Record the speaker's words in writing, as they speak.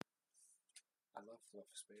love fluff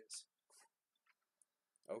space.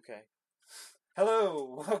 Okay.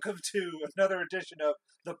 Hello, welcome to another edition of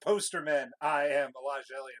The Poster Men. I am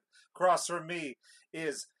Elijah Elliott. Across from me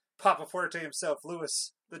is Papa Fuerte himself,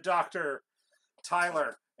 Lewis, the Doctor,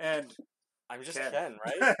 Tyler, and I'm just Ken. Ken,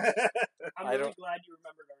 right? I'm I really don't- glad you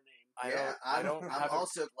remembered our name. I'm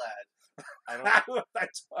also glad. I don't.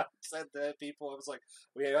 That's what I said to people. I was like,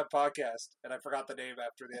 we have a podcast, and I forgot the name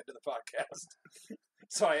after the end of the podcast.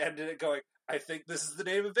 So I ended it going, I think this is the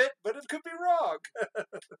name of it, but it could be wrong.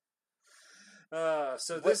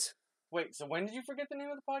 Wait, so when did you forget the name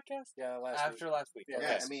of the podcast? Yeah, After last week. Yeah, Okay.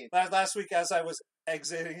 Yeah, I mean, last week as I was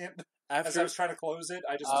exiting it, as I After. was trying to close it,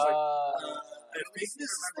 I just was like, at think least he this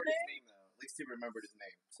is the remembered his name, though. At least he remembered his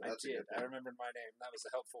name. So I that's a did. good I thing. remembered my name. That was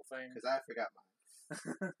a helpful thing. Because I forgot mine.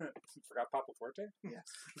 Forgot Papa Fuerte? Yes.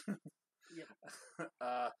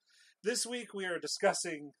 This week we are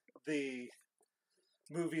discussing the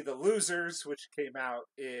movie The Losers, which came out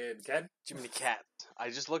in Ken. Jiminy Cat. I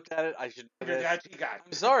just looked at it. I should. Your dad, you got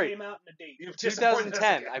I'm sorry. Came out in a date. You've disappointed us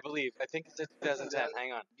 2010, again. I believe. I think it's 2010.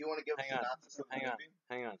 Hang on. Do you want to give Hang us on. a synopsis of the Hang on.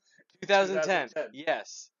 movie? Hang on. 2010. 2010.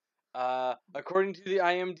 Yes. According to the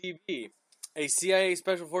IMDb, a CIA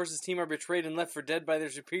Special Forces team are betrayed and left for dead by their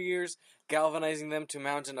superiors, galvanizing them to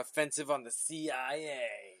mount an offensive on the CIA.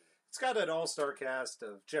 It's got an all-star cast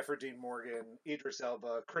of Jeffrey Dean Morgan, Idris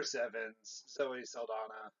Elba, Chris Evans, Zoe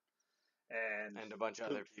Saldana, And a bunch of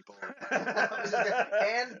other people.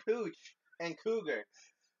 And Pooch and Cougar.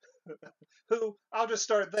 who I'll just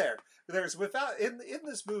start there. There's without in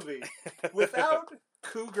this movie, without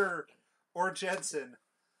Cougar or Jensen,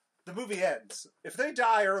 the movie ends. If they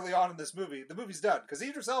die early on in this movie, the movie's done because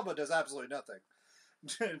Idris Elba does absolutely nothing.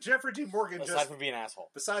 Jeffrey Dean Morgan Aside just from being an asshole.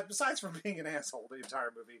 besides from being an asshole the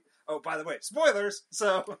entire movie. Oh, by the way, spoilers.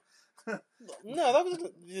 So No, that was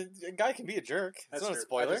a guy can be a jerk. It's that's not a true.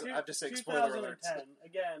 spoiler. I'm just saying spoiler alerts. 2010.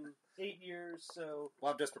 Again, 8 years, so...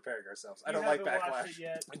 Well, I'm just preparing ourselves. I you don't like haven't watched backlash. it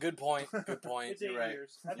yet. Good point. Good point. It's 8 You're right.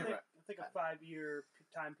 years. I You're think a 5-year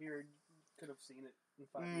time period could have seen it in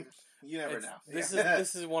 5 years. You never It's- know.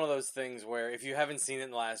 This is one of those things where if you haven't seen it in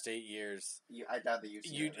the last 8 years, I doubt that you've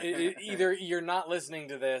seen it. either you're not listening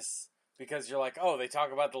to this because you're like, oh, they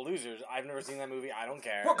talk about The Losers. I've never seen that movie. I don't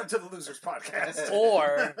care. Welcome to the Losers Podcast.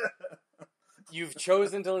 Or you've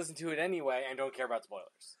chosen to listen to it anyway and don't care about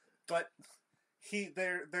spoilers. But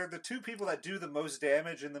they're the two people that do the most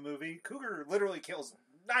damage in the movie. Cougar literally kills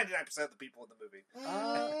 99% of the people in the movie.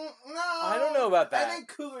 No, I don't know about that. I think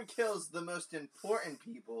Cougar kills the most important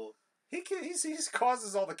people. He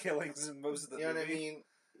causes all the killings in most of the You know movie. what I mean?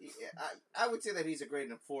 I would say that he's a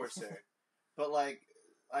great enforcer, but like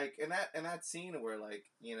in that scene where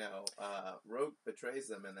Rogue betrays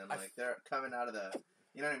them and then they're coming out of the,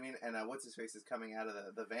 you know what I mean? And what's his face is coming out of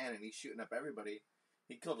the van and he's shooting up everybody.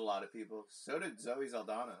 He killed a lot of people. So did Zoe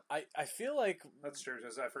Saldana. I feel like That's true.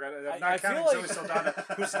 Because I forgot. I'm I not feel counting like- Zoe Saldana,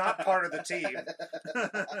 who's not part of the team.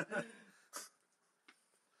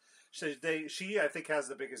 She I think has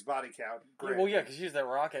the biggest body count. Grit. well, yeah, because she's that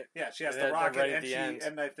rocket. Yeah, she has They're the rocket, right at and the she end.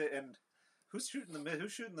 and who's shooting the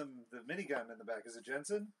minigun in the back? Is it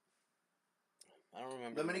Jensen? I don't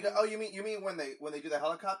remember. The minigun. Oh, you mean when they do the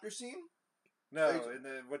helicopter scene? No, Are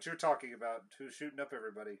you- what you're talking about? Who's shooting up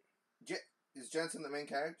everybody? Is Jensen the main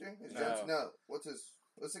character? Is No. Jensen? No. What's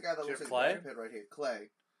the guy that looks like Clay? Brad Pitt right here? Clay.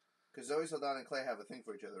 Because Zoe Saldana and Clay have a thing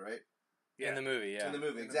for each other, right? In the movie, yeah. In the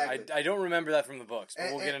movie, In the- exactly. I don't remember that from the books, but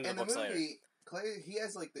And- we'll get into and the books later. movie, Clay, he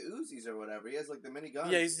has like the Uzis or whatever. He has like the minigun.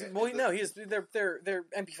 They're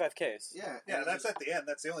MP5Ks. Yeah, Yeah, and that's he's- at the end.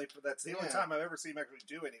 That's the only Yeah. time I've ever seen him actually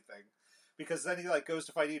do anything. Because then he goes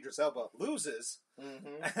to fight Idris Elba, loses,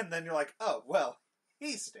 Mhm. and then you're like, oh well,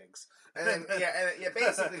 he stinks. And then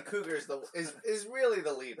basically Cougar is really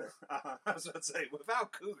the leader. I was about to say,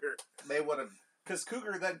 without Cougar, They would have. because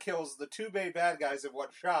Cougar then kills the two main bad guys in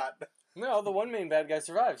one shot. No, the one main bad guy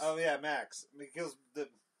survives. Oh yeah, Max. He kills the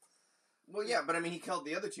Well, yeah, but I mean, he killed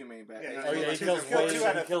the other two main bad. Yeah, you know he Oh what I yeah, mean? he two- kills killed Wade. two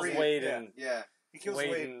out He of kills three, Wade yeah. and Yeah. he kills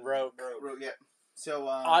Wade Wade. and Rogue. Yeah. So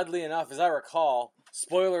Oddly enough, as I recall,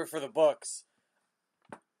 spoiler for the books,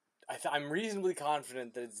 I'm reasonably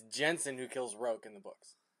confident that it's Jensen who kills Rogue in the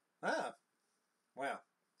books. Ah, wow.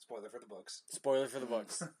 Spoiler for the books. Spoiler for the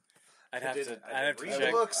books. I'd have did to read the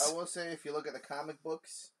check. books. I will say, if you look at the comic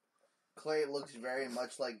books, Clay looks very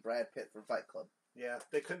much like Brad Pitt from Fight Club. Yeah,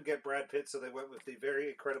 they couldn't get Brad Pitt, so they went with the very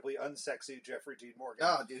incredibly unsexy Jeffrey Dean Morgan.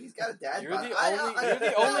 Oh, dude, he's got a dad You're bod. you're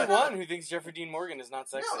the only one who thinks Jeffrey Dean Morgan is not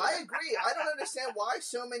sexy. No, I agree. I don't understand why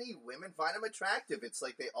so many women find him attractive. It's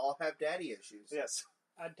like they all have daddy issues. Yes,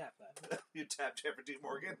 I'd tap that. you tap Jeffrey Dean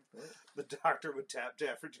Morgan. The doctor would tap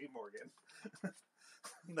Jeffrey Dean Morgan.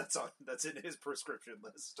 That's in his prescription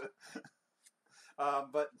list.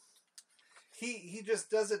 But he just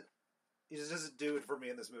doesn't do it for me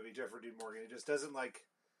in this movie. Jeffrey Dean Morgan. He just doesn't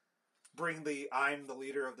bring the I'm the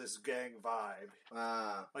leader of this gang vibe.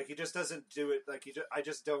 He just doesn't do it. I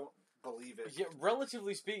just don't believe it. Yeah,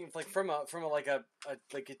 relatively speaking, from a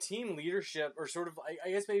team leadership, or sort of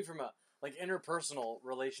I guess maybe from a interpersonal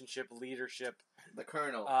relationship leadership, the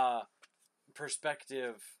Colonel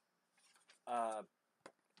perspective.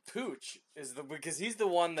 Pooch is because he's the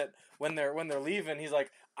one that when they're leaving, he's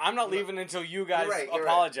like, I'm not leaving until you guys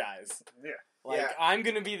apologize. Right. Yeah, I'm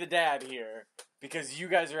gonna be the dad here because you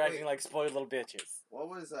guys are acting like spoiled little bitches. What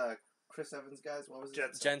was Chris Evans' guys? What was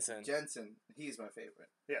it? Jensen. He's my favorite.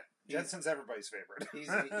 Yeah, Jensen's everybody's favorite.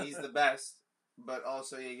 He's the best. But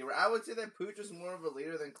also, yeah, you're right. I would say that Pooch was more of a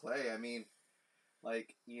leader than Clay. I mean,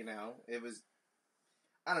 it was.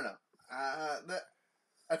 I don't know.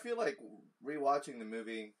 I feel like rewatching the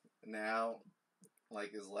movie now,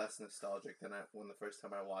 is less nostalgic than when the first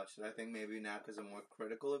time I watched it. I think maybe now because I'm more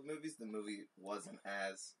critical of movies, the movie wasn't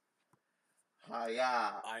as high.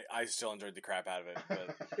 I still enjoyed the crap out of it.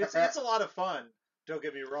 But it's a lot of fun. Don't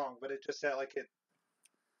get me wrong, but it just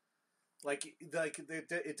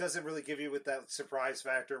it doesn't really give you with that surprise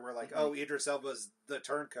factor where oh, Idris Elba's the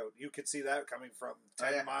turncoat. You could see that coming from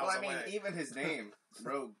 10 miles away. Even his name,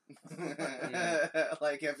 Rogue.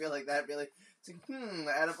 I feel like that'd be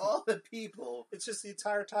out of all the people. It's just the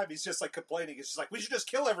entire time he's just complaining. It's just we should just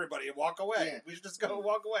kill everybody and walk away. Yeah. We should just go and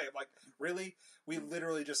walk away. I'm like, really? We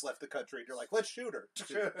literally just left the country. And you're like, let's shoot her. So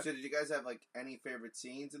did you guys have any favorite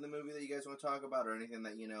scenes in the movie that you guys want to talk about, or anything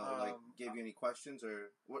that gave you any questions,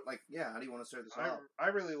 or what? How do you want to start this off? I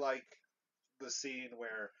really like the scene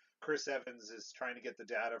where Chris Evans is trying to get the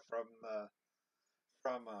data from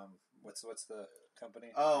what's the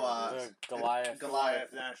company?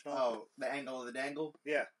 Goliath National. Oh, the angle of the dangle.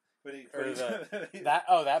 Yeah.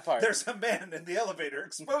 That part. There's a man in the elevator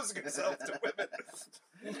exposing himself to women.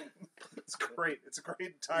 It's great. It's a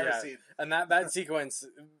great entire scene. And that sequence,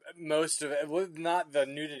 most of it, not the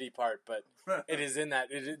nudity part, but it is in that.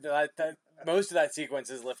 That most of that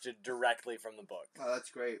sequence is lifted directly from the book. Oh,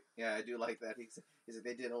 that's great. Yeah, I do like that. He's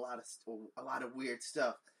they did a lot of weird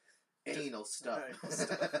stuff. Anal stuff.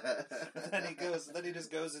 Then he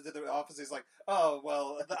just goes into the office. He's like, "Oh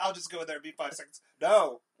well, I'll just go in there and be 5 seconds."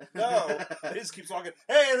 No. He just keeps walking.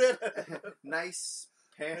 Hey, nice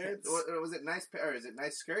pants. Was it nice pair? Is it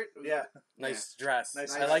nice skirt? Yeah, nice dress.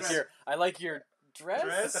 Nice I like your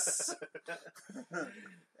dress. Yeah,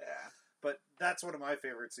 but that's one of my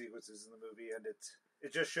favorite sequences in the movie, and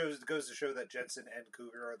it just goes to show that Jensen and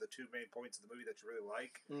Cougar are the two main points of the movie that you really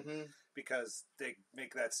like, because they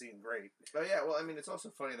make that scene great. Oh yeah, well, I mean, it's also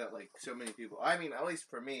funny that so many people. I mean, at least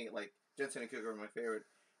for me, Jensen and Cougar are my favorite,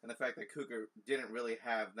 and the fact that Cougar didn't really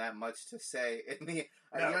have that much to say in the. You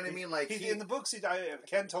know what I mean? In the books,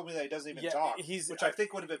 Ken told me that he doesn't even talk, which I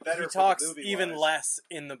think would have been better. He talks even less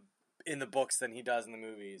in the books than he does in the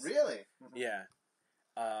movies. Really? Yeah.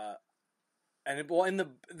 And in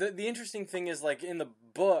the interesting thing is in the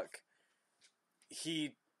book,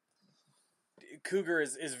 Cougar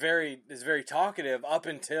is very talkative up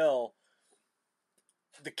until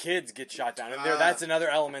the kids get shot down, and that's another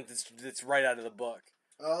element that's right out of the book.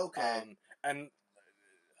 Okay.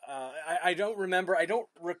 I don't remember. I don't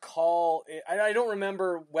recall. I don't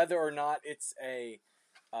remember whether or not it's a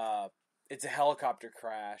helicopter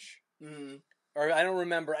crash, or I don't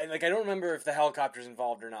remember. I don't remember if the helicopter's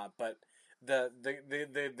involved or not, but.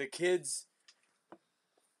 The kids,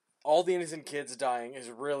 all the innocent kids dying is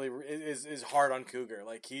really is hard on Cougar.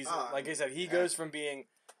 He's like I said, he goes from being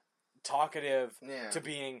talkative to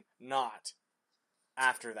being not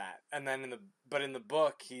after that, and then in the book in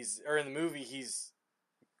the movie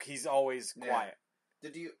he's always quiet.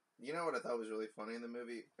 Did you know what I thought was really funny in the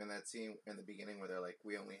movie, in that scene in the beginning where they're like,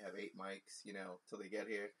 we only have 8 mics, till they get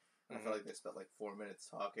here. I felt like they spent 4 minutes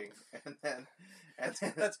talking, and then that's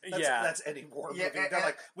any war movie.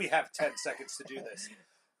 They're we have 10 seconds to do this.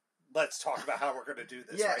 Let's talk about how we're going to do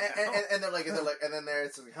this. Yeah, and they're like, and then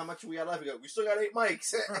there's how much we got left? We go, we still got 8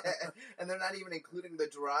 mics, and they're not even including the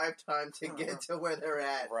drive time to get to where they're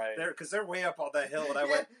at. Right, because they're way up on that hill, and I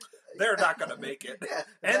went, they're not going to make it.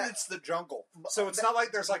 And it's the jungle, so it's not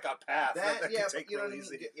like there's a path that can take real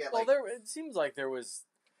easy. It seems like there was.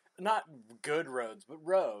 Not good roads, but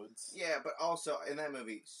roads. Yeah, but also in that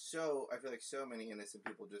movie, I feel like so many innocent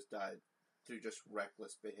people just died. through just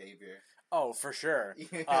reckless behavior. Oh, for sure.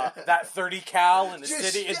 Yeah. That 30 cal in the Just-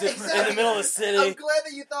 city, yeah, in the exactly. middle of the I'm city. glad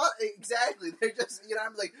that you thought exactly. They're just,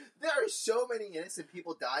 I'm like, there are so many innocent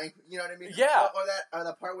people dying. You know what I mean? Yeah. Or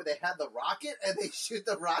the part where they had the rocket and they shoot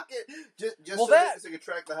the rocket just Well, so that- they could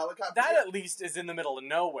track the helicopter. That at least is in the middle of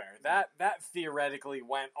nowhere. That theoretically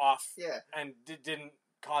went off Yeah. and didn't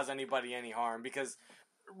cause anybody any harm because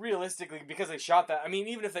realistically, because they shot that. I mean,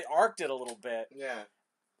 even if they arced it a little bit, Yeah.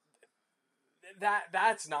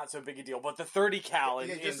 that's not so big a deal. But the 30 cal in,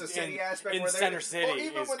 Yeah, just the city in, aspect in where they're- Center City Or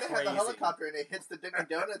even is when they crazy. have the helicopter and it hits the Dunkin'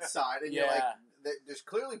 Donuts side, and you're like, there's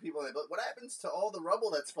clearly people there. But what happens to all the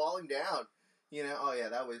rubble that's falling down? Oh yeah,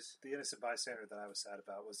 that was The innocent bystander that I was sad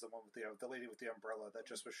about was the one with the lady with the umbrella that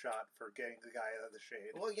just was shot for getting the guy out of the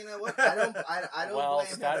shade. Well, you know what? I don't Well, blame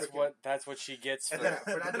him. that's what she gets And for then-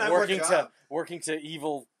 for not and I doing working her to job. working to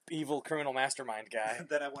evil criminal mastermind guy. And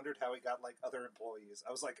then I wondered how he got like other employees.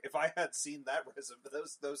 I was like, if I had seen that resume,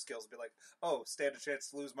 those skills, I'd be like, oh, stand a chance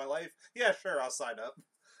to lose my life? Yeah, sure, I'll sign up.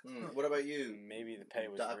 What about you, Maybe the pay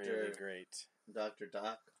was Doctor- really great. Dr.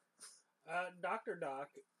 Doc? Dr. Doc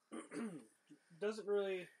doesn't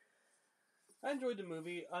really. I enjoyed the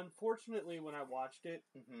movie. Unfortunately, when I watched it,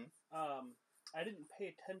 Mm-hmm. I didn't pay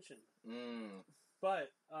attention. Mm.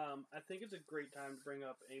 But I think it's a great time to bring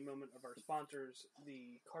up a moment of our sponsors,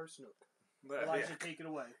 the Car Snook. Elijah, take it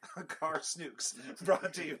away. Car Snooks,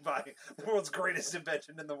 brought to you by the world's greatest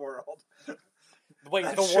invention in the world. Wait,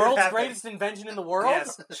 That the should world's happen. greatest invention in the world?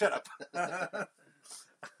 Yes, shut up.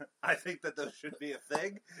 I think that those should be a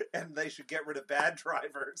thing, and they should get rid of bad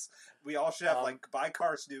drivers. We all should have buy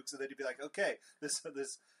Car Snooks, and then you'd be like, okay, this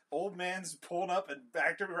old man's pulling up and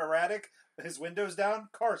acting erratic, his windows down,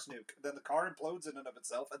 Car Snook. Then the car implodes in and of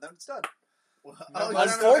itself, and then it's done. Well,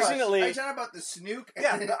 Unfortunately- are you talking about the Snook?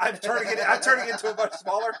 Yeah, I'm turning it into a much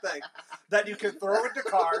smaller thing that you can throw into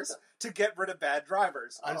cars to get rid of bad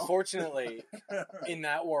drivers. Unfortunately, in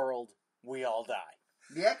that world, we all die.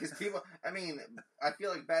 Yeah, because people. I mean, I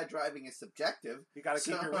feel like bad driving is subjective. You got to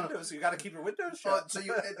keep your windows. You got to keep your windows Oh, shut. so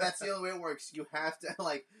that's the only way it works. You have to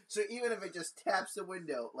So even if it just taps the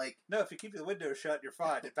window, No, if you keep the windows shut, you're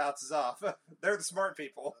fine. It bounces off. They're the smart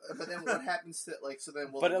people. But then what happens to So then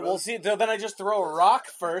We'll see. Then I just throw a rock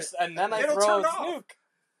first, and then I It'll throw turn a off. snook.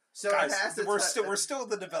 So Guys, it has to we're still in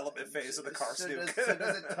the development phase of the Car so Snook.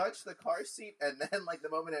 does it touch the car seat and then the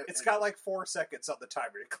moment It's got 4 seconds on the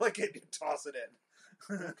timer. You click it, you toss it in.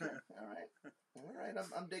 Okay. All right.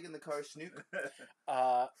 I'm digging the car Snook.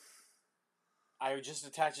 I would just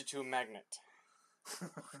attach it to a magnet.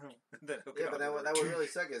 Then hook Yeah, it but on that the would really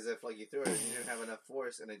suck is if you threw it and you didn't have enough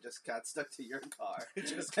force and it just got stuck to your car. It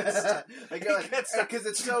just gets stuck. Because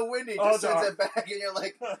it's so windy, it Oh, just sends darn. it back, and you're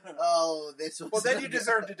like, "Oh, this was." Well, then not you good."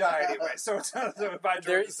 deserve to die anyway. So it's not my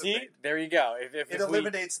There, choice. see, there you go. If It we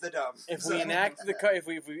eliminates the dumb. if So- we enact the car if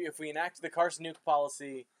we enact the car snook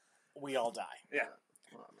policy, we all die. yeah,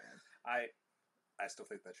 Oh man, I still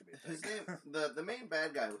think that should be a thing. his name, the main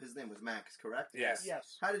bad guy, his name was Max, correct? Yes.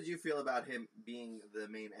 Yes. How did you feel about him being the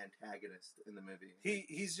main antagonist in the movie?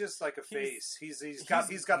 He's just like a face. He's got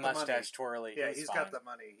the money. mustache twirly. Yeah, He's he's fine. got the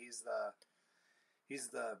money. He's the what's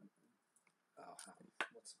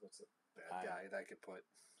the bad guy that I could put?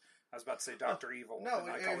 I was about to say Dr. Evil. No, and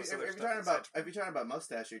I call this if other you're stuff talking inside. about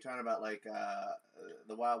mustache, you're talking about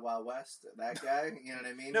the Wild Wild West, that guy. You know what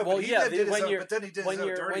I mean? No, Well, but he yeah, did his when own, you're- but then he did when his own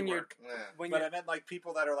you're- dirty when you're- work. Yeah. When But you're, I meant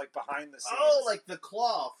people that are behind the scenes. Oh, like the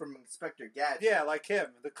Claw from Inspector Gadget. yeah, like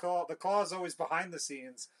him. The claw is always behind the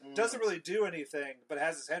scenes. Mm. Doesn't really do anything, but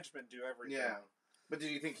has his henchmen do everything. Yeah, but do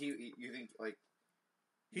you think you think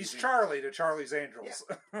He's Charlie to Charlie's Angels.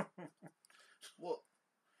 Well,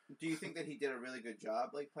 do you think that he did a really good job,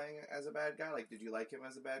 playing as a bad guy? Did you like him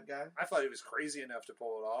as a bad guy? I thought he was crazy enough to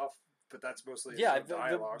pull it off, but that's mostly his yeah, own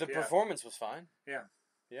dialogue. the yeah. performance was fine.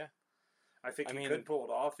 I think I he mean- could pull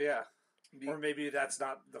it off. Yeah, Be- or maybe that's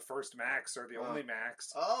not the first Max or the only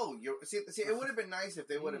Max. Oh, see, it would have been nice if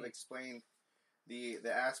they would have explained the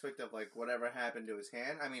aspect of whatever happened to his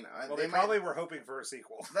hand. I mean, Well, they probably were hoping for a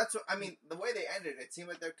sequel. That's what I mean. The way they ended, it seemed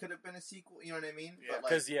like there could have been a sequel. You know what I mean? Yeah. But,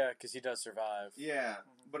 Because he does survive. yeah,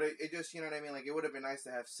 but it just, you know what I mean? It would have been nice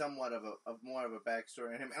to have somewhat of more of a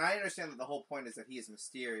backstory on him. And I understand that the whole point is that he is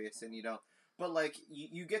mysterious and you don't. But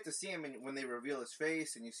you get to see him when they reveal his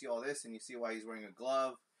face and you see all this and you see why he's wearing a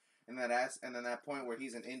glove and then that point where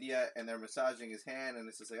he's in India and they're massaging his hand and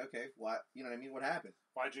it's just okay, what, you know what I mean? What happened?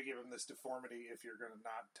 Why'd you give him this deformity if you're going to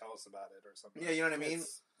not tell us about it or something? Yeah, you know what I mean?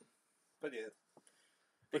 But yeah.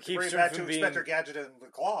 It To keeps bring it him back from to being. Inspector Gadget and the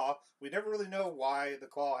Claw, we never really know why the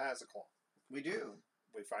Claw has a claw. We do.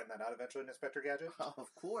 We find that out eventually in Inspector Gadget.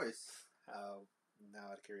 Of course. Now,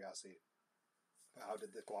 out of curiosity, How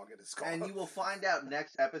did the claw get his skull? And you will find out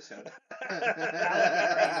next episode.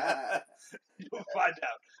 You'll find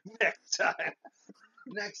out next time.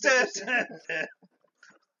 Next episode. I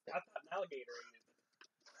thought an alligator ate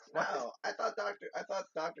it. Wow, I thought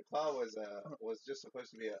Dr. Claw was just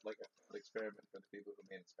supposed to be an experiment for the people who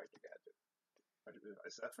made Inspector Gadget.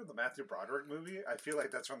 Is that from the Matthew Broderick movie? I feel like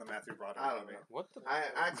that's from the Matthew Broderick I don't movie. know. What the?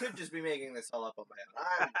 I could just be making this all up on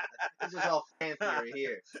my own. This is all fan theory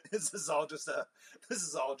here. This is all just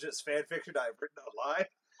fan fiction I've written online.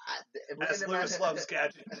 As Lewis loves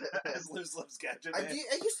Gadget. As Lewis loves Gadget. I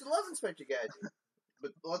used to love Inspector Gadget.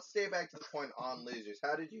 But let's stay back to the point on Losers.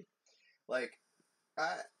 How did you like?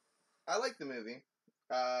 I liked the movie.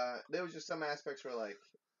 There was just some aspects where like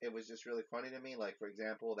it was just really funny to me. Like for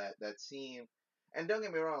example, that scene. And don't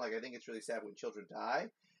get me wrong, like I think it's really sad when children die.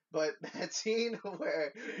 But that scene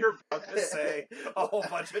where you're about to say a whole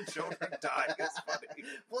bunch of children die is funny.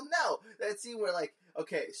 Well, no, that scene where like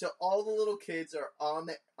okay, so all the little kids are on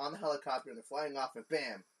the helicopter and they're flying off and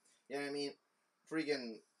bam, you know what I mean?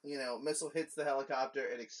 Freaking, missile hits the helicopter,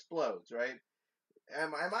 it explodes, right?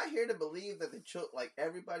 Am I here to believe that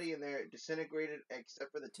everybody in there disintegrated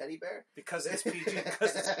except for the teddy bear? Because it's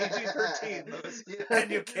PG-13, Lewis. And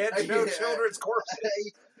you can't show children's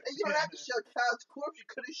corpses. You don't have to show child's corpse. You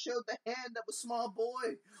could have showed the hand of a small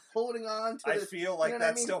boy holding on to. I feel like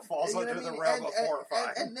that still falls under the realm of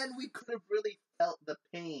horrifying. And then we could have really felt the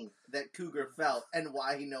pain that Cougar felt and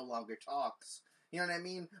why he no longer talks. You know what I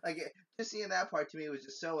mean? Like, just seeing that part to me was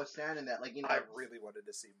just so astounding that, like, I really wanted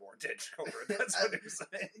to see more dead children. That's what you're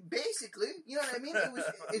saying. Basically, you know what I mean?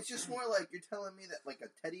 It's just more like you're telling me that, like, a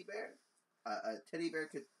teddy bear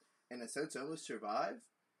could, in a sense, almost survive.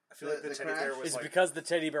 I feel like the teddy bear was because the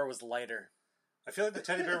teddy bear was lighter. I feel like the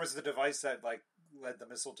teddy bear was the device that, like, led the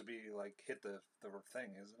missile to be, like, hit the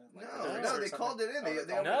thing, isn't it? Like, no, they called it in.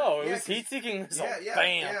 It was heat-seeking missile. Yeah,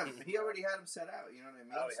 bam! He already had him set out, you know what I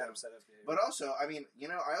mean? Oh, he had him set up. Yeah. But also, I mean,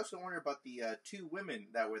 I also wonder about the two women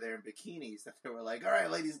that were there in bikinis that they were like, all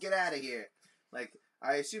right, ladies, get out of here. Like,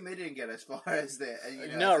 I assume they didn't get as far as the.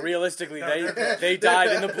 No, realistically, they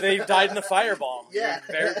died in the fireball. Yeah,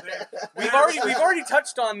 we've already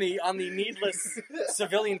touched on the needless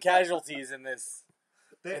civilian casualties in this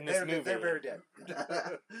movie. They're very dead.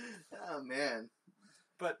 Oh man!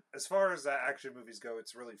 But as far as action movies go,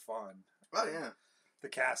 it's really fun. Oh yeah, the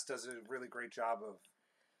cast does a really great job of.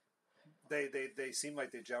 They seem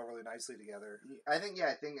like they gel really nicely together. I think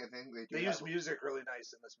they do. They use music really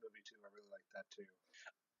nice in this movie too. I really like that too.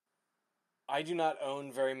 I do not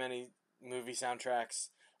own very many movie soundtracks,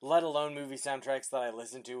 let alone movie soundtracks that I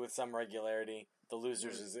listen to with some regularity. The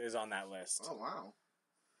Losers is on that list. Oh wow!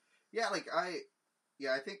 Yeah, I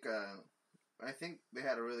think they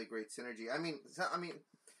had a really great synergy. I mean,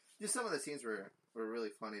 just some of the scenes were really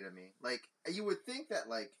funny to me. Like you would think that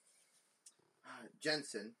like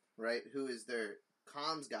Jensen, right, who is their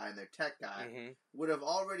comms guy and their tech guy, would have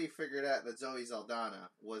already figured out that Zoe Saldana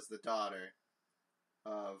was the daughter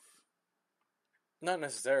of. Not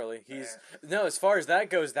necessarily. No. As far as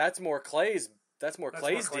that goes, that's more Clay's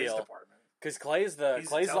deal. Because Clay's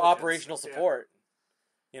the operational support.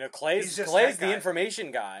 Yeah. Clay's the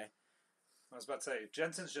information guy. I was about to say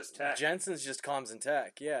Jensen's just tech. Jensen's just comms and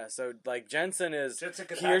tech. Yeah. So like Jensen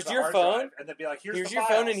could here's have your phone, and then be like, here's your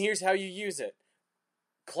phone, and here's how you use it.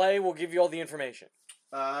 Clay will give you all the information.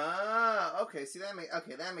 Okay. See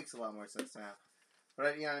that makes a lot more sense now. But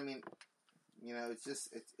I mean, it's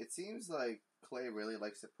just it seems like Clay really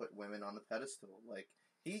likes to put women on the pedestal. Like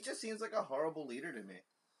he just seems like a horrible leader to me.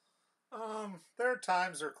 There are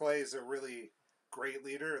times where Clay is a really great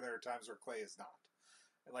leader, and there are times where Clay is not.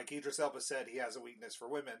 And like Idris Elba said, he has a weakness for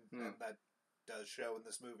women, and that does show in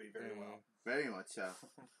this movie very well. Very much so.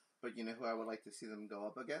 But you know who I would like to see them go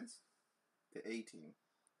up against? The A-Team.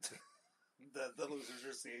 the Losers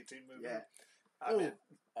versus the A-Team movie. Yeah.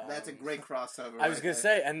 That's a great crossover. I was gonna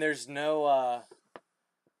say, and there's no.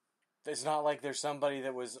 It's not like there's somebody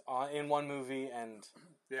that was in one movie and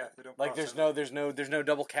they don't like there's no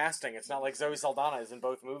double casting. It's not like Zoe Saldana is in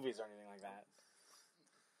both movies or anything like that.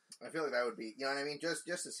 I feel like that would be, you know what I mean, just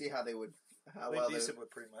to see how they would. Liam Neeson would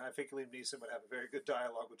pretty much. I think Liam Neeson would have a very good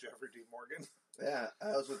dialogue with Jeffrey Dean Morgan. Yeah,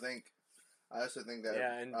 I also think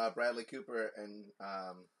that Bradley Cooper and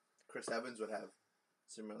Chris Evans would have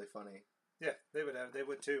some really funny. Yeah, they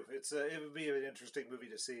would too. It would be an interesting movie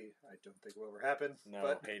to see. I don't think it will ever happen. No,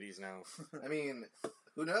 but Hades, no. I mean,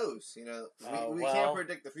 who knows? We can't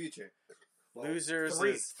predict the future. Well, Losers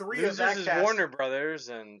is cast. Warner Brothers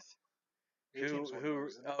and who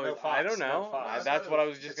Fox, I don't know. That's what I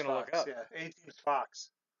was just going to look up. Yeah, A-Team's Fox.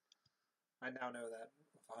 I now know that.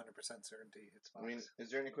 100% certainty. It's Fox. I mean, is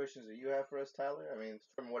there any questions that you have for us, Tyler? I mean,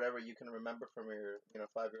 from whatever you can remember from your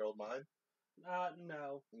 5-year-old mind,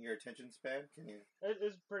 No. your attention span, can you? It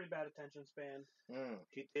is a pretty bad attention span.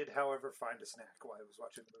 He did, however, find a snack while I was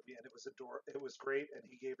watching the movie, and it was It was great, and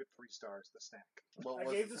he gave it 3 stars. The snack.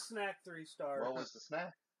 I gave the snack 3 stars. What was the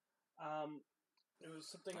snack? It was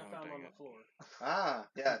something I found on the floor. Ah,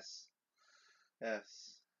 yes.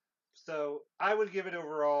 Yes. So I would give it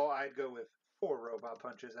overall. I'd go with 4 robot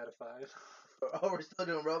punches out of 5. Oh, we're still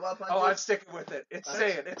doing robot punches? Oh, I'm sticking with it. It's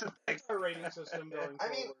saying it's a thing. Our rating system going I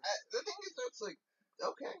mean, forward. the thing is, that's like,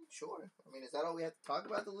 okay, sure. I mean, is that all we have to talk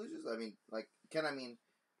about the losers? I mean, like,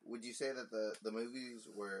 would you say that the movies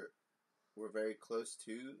were very close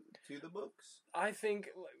to the books? I think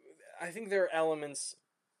there are elements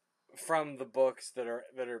from the books that are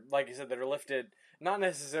like you said that are lifted, not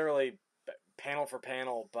necessarily panel for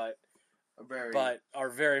panel, but are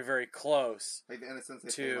very, very close. Like, in a sense,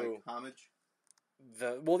 they to pay, like, homage.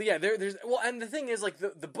 And the thing is, like,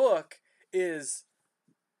 the book is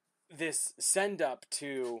this send up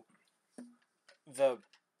to the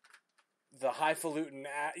highfalutin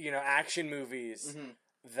action movies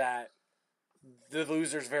that the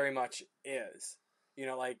Losers very much is.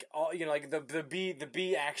 Like the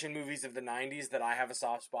B action movies of the 90s that I have a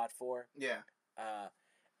soft spot for. Yeah.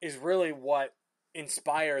 Is really what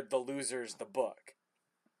inspired the Losers, the book.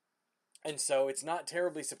 And so it's not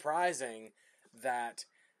terribly surprising that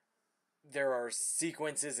there are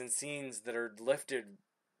sequences and scenes that are lifted,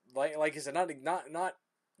 like I said, not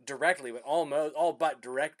directly, but all but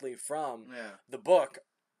directly from the book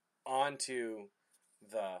onto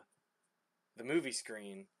the movie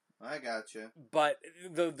screen. I gotcha. But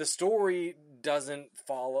the story doesn't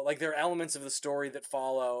follow. Like, there are elements of the story that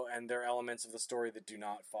follow, and there are elements of the story that do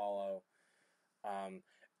not follow.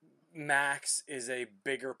 Max is a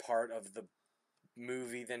bigger part of the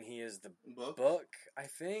movie than he is the book, I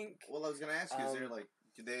think. Well, I was going to ask you, is there, like,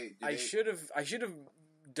 I should have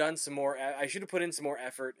done some more. I should have put in some more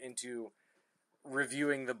effort into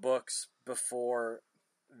reviewing the books before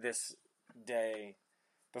this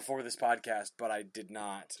podcast, but I did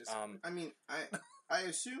not. I mean, I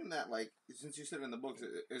assume that, like, since you said in the books,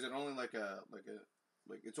 is it only like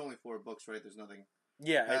it's only 4 books, right? There's nothing.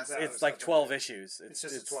 Yeah, it's like 12 issues. It's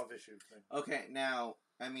just a 12 issue thing. Okay, now,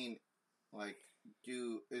 I mean, like,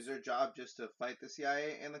 is their job just to fight the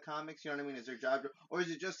CIA in the comics? You know what I mean? Is their job, or is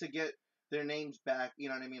it just to get their names back? You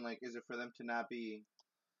know what I mean? Like, is it for them to not be?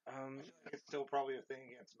 It's still probably a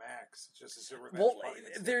thing against Max. It's just a super. Well,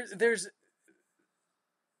 there's.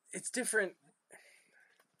 It's different.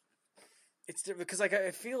 It's different because, like, I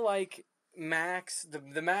feel like Max,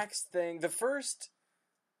 the Max thing, the first.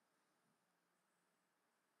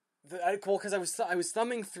 Because I was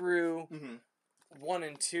thumbing through 1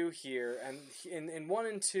 and 2 here, and in 1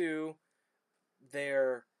 and 2,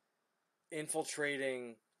 they're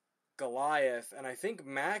infiltrating Goliath, and I think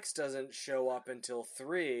Max doesn't show up until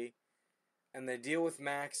 3, and they deal with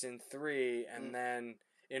Max in 3, and then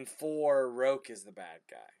in 4, Roke is the bad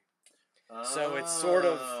guy. So it's sort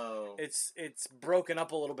of it's broken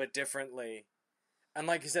up a little bit differently, and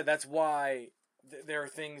like you said, that's why there are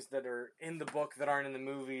things that are in the book that aren't in the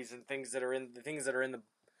movies, and things that are in the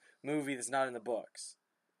movie that's not in the books.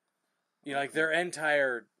 Like their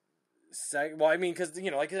entire well, I mean, because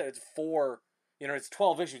like I said, it's 4. It's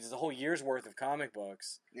 12 issues. It's a whole year's worth of comic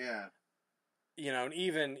books. Yeah. And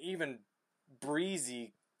even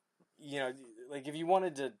Breezy, like if you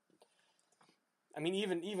wanted to. I mean,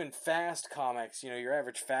 even fast comics, your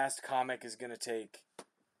average fast comic is going to take,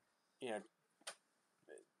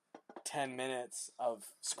 10 minutes of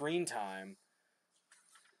screen time.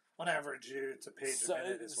 On average, it's a page a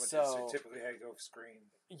minute is typically how you go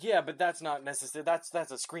screen. Yeah, but that's not necessary. That's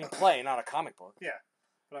a screenplay, not a comic book. Yeah,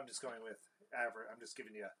 but I'm just going with average. I'm just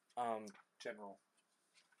giving you general.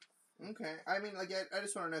 Okay, I mean, like, I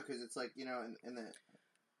just want to know because it's like,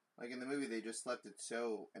 in the movie, they just left it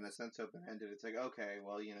so, in a sense, open-ended. It's like, okay,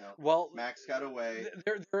 well, Max got away.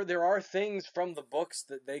 There are things from the books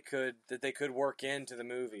that they could work into the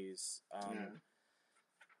movies.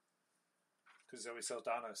 Because Zoe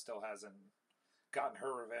Saldana still hasn't gotten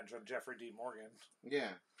her revenge on Jeffrey D. Morgan.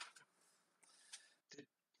 Yeah. Did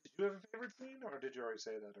you have a favorite scene, or did you already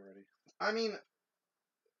say that already? I mean,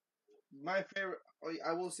 my favorite,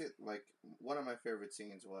 I will say, like, one of my favorite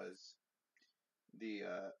scenes was the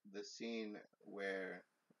scene where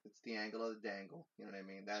it's the angle of the dangle, you know what I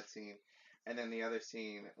mean? That scene. And then the other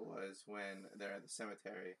scene was when they're at the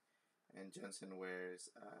cemetery and Jensen wears,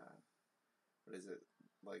 what is it?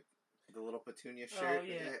 Like, the little Petunia shirt. Oh,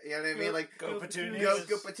 yeah. You know what I mean? Like, Go Petunia.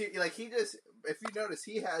 Go Petunia. Like, he just, if you notice,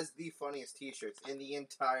 he has the funniest T-shirts in the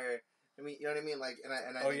entire. I mean, you know what I mean? Like, and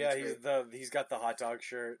I Oh think yeah, it's he's got the hot dog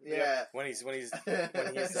shirt. Yeah. When he's Selling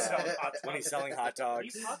hot when he's selling hot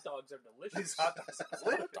dogs. These hot dogs are delicious. These hot dogs are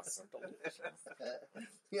delicious.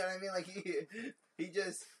 you know what I mean? Like he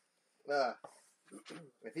just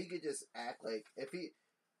if he could just act like if he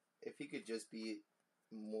could just be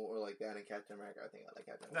more like that in Captain America, I think I like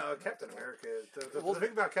Captain America. No, Captain America. The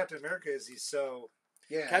thing about Captain America is he's so.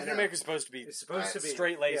 Yeah, Captain America's supposed to be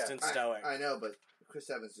straight laced and stoic. I know, but Chris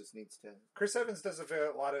Evans just needs to. Chris Evans does a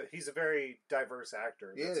lot of. He's a very diverse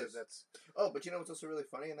actor. He is. That's. Oh, but you know what's also really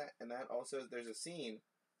funny in that also there's a scene.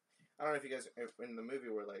 I don't know if you guys in the movie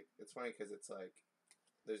where like it's funny because it's like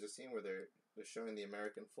there's a scene where they're showing the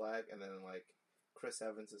American flag and then like Chris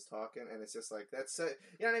Evans is talking and it's just like that's you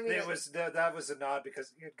know what I mean. It was that was a nod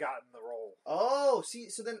because he had gotten the role. Oh, see,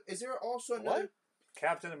 so then is there also another? What?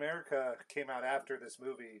 Captain America came out after this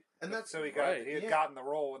movie, and that's so he had yeah. gotten the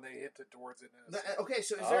role when they hinted towards it. Okay,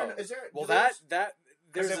 so is there? Well, do that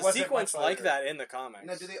there's it a wasn't sequence much like later. that in the comics.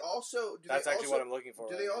 Now, do they also? That's actually what I'm looking for.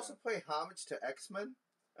 Do they also play homage to X-Men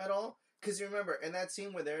at all? Because you remember in that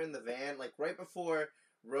scene where they're in the van, like right before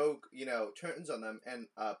Rogue, turns on them, and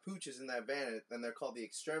Pooch is in that van, and they're called the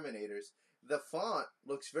Exterminators. The font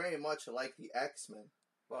looks very much like the X-Men.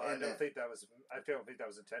 Well, I don't think that was intentional.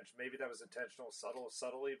 Maybe that was intentional,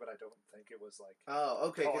 subtly, but I don't think it was like. Oh,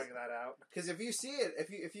 okay. Calling that out. Because if you see it, if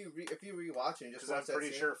you rewatch it, and just watch I'm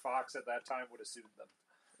pretty sure Fox at that time would have sued them.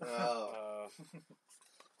 Oh.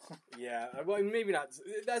 Yeah, well, maybe not.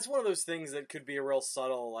 That's one of those things that could be a real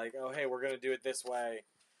subtle, like, oh, hey, we're going to do it this way.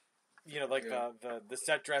 Like the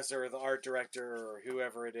set dresser or the art director or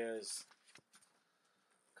whoever it is.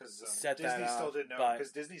 Because Disney still didn't know.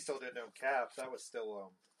 Because Disney still didn't know Cap. That was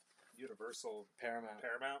still Universal. Paramount. Yeah,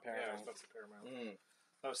 I was about to say Paramount. Mm.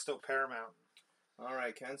 That was still Paramount. All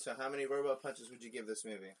right, Ken. So, how many robot punches would you give this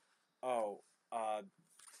movie? Oh,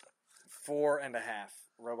 4.5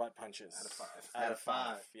 robot punches Out of 5. Out of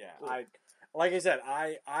 5. Yeah, Ooh. like I said,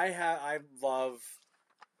 I love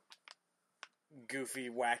goofy,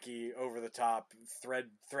 wacky, over the top,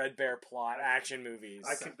 threadbare plot action movies.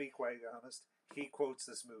 I can be quite honest. He quotes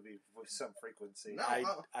this movie with some frequency. No,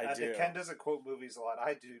 I do. Ken doesn't quote movies a lot.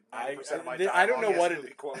 I do. 90% of my I don't know what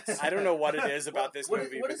quotes. I don't know what it is about this What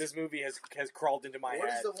movie, but this movie has crawled into my What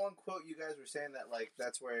head. is the one quote you guys were saying that like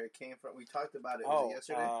that's where it came from? We talked about it. Was it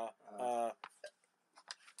yesterday?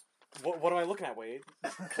 What am I looking at, Wade?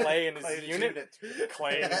 Clay and his unit.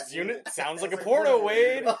 Clay and his unit sounds like a Sounds like porno,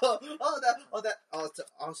 Wade.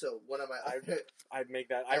 Also, one of my. I'd make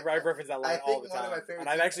that. I reference that line all the one of time, my favorite and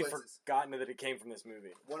I've actually sequences- forgotten that it came from this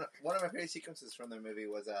movie. One of my favorite sequences from the movie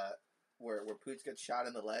was where Pooch gets shot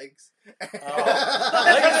in the legs. Pooch,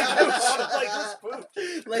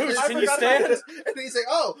 can you stand? And he's like,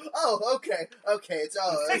 oh, okay, it's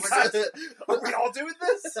Are we all doing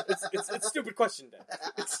this? It's stupid question day.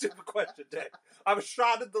 It's stupid question day. I was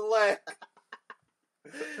shot in the leg.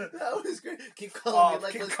 That was great. Keep calling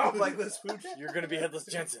me Keep Legless calling Pooch. Legless Pooch. You're gonna be Headless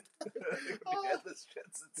Jensen. Headless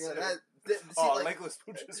Jensen. Yeah, Legless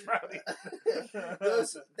Pooch is rowdy.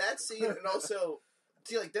 that scene, and also,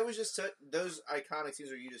 see, like, there was just those iconic scenes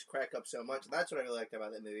where you just crack up so much. And that's what I really liked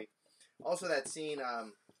about that movie. Also, that scene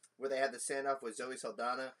where they had the standoff with Zoe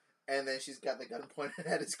Saldana, and then she's got the gun pointed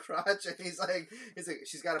at his crotch, and he's like,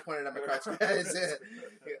 she's got to point it at my crotch, guys. It's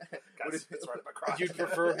right at my crotch. You'd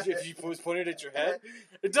prefer if she was pointed at your head?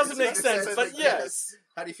 It doesn't make sense, but yes.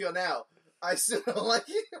 How do you feel now? I still don't like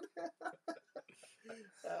it.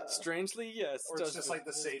 Strangely, yes. Or it's just like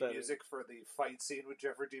the same music for the fight scene with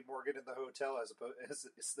Jeffrey D. Morgan in the hotel, as opposed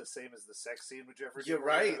it's the same as the sex scene with Jeffrey D. You're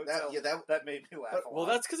Morgan right. in the hotel. That made me laugh. Well,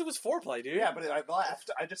 that's because it was foreplay, dude. Yeah, but I laughed.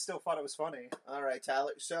 I just still thought it was funny. All right,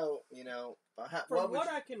 Tyler. So from what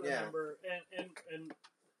I can remember, and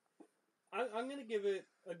I'm going to give it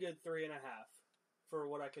a good 3.5 for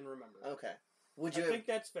what I can remember. Okay. I think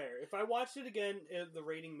that's fair. If I watched it again, the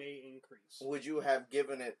rating may increase. Would you have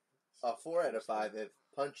given it a 4 out of 5 if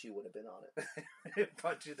Punchy would have been on it?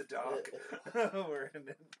 Punchy the dog.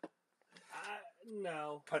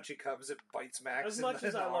 No. Punchy comes and bites Max. As much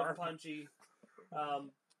as I love Punchy,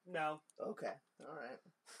 no. Okay, all right.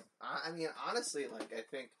 I mean, honestly, like I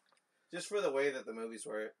think just for the way that the movie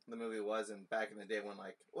was, and back in the day when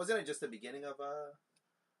wasn't it just the beginning of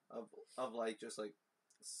like just like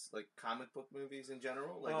comic book movies in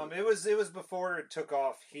general? Like, it was before it took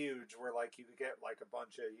off huge, where like you could get like a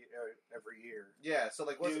bunch of every year. Yeah, so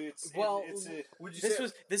like would you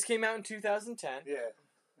say this came out in 2010? Yeah.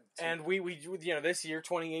 And we this year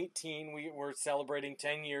 2018 we're celebrating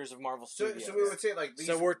 10 years of Marvel Studios. So we would say like these,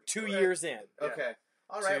 so we're 2 years in. Okay.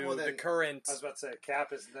 All right, to well, then, the current. I was about to say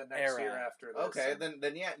Cap is the next era. year after this. Okay, then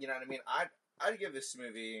yeah, you know what I mean. I'd give this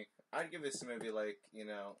movie like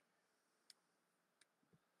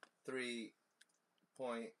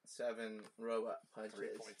 3.7 robot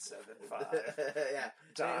punches. 3.75. Yeah.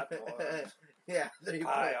 Dot one. Yeah.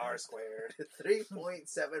 Pi r squared.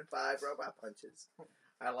 3.75 robot punches.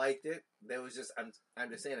 I liked it. There was just I'm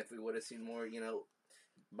just saying, if we would have seen more,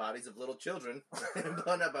 bodies of little children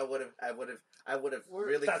blown up, I would have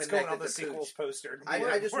really That's connected going on the to sequels Cooch. poster.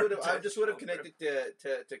 I just would have connected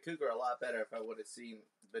to Cougar a lot better if I would have seen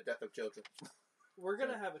the death of children. We're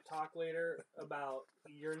gonna have a talk later about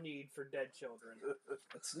your need for dead children.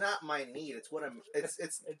 It's not my need. It's what I'm. It's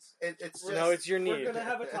just, No, it's your We're need. gonna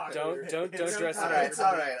have a talk. Don't later. don't It's dress gonna it talk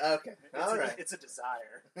up. all right. Okay. All right. It's a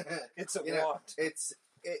desire. It's a You know, want.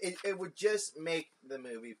 It would just make the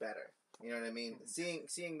movie better. You know what I mean?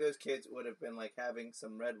 Seeing those kids would have been like having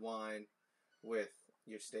some red wine with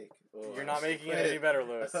your steak. Or You're not making it any better,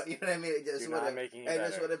 Lewis. You know what I mean? It just You're would not have. making it It better.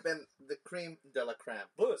 just would have been the creme de la creme.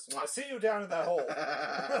 Lewis, I see you down in that hole.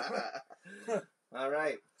 All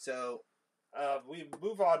right. So We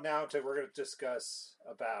move on now to we're going to discuss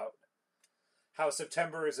about how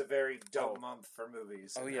September is a very dull month for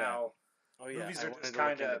movies. Oh, and yeah. how Oh yeah, movies I are wanted just to look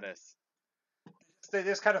kind into of this. they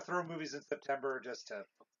just kind of throw movies in September just to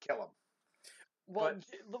kill them. Well,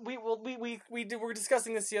 we were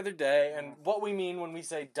discussing this the other day, and what we mean when we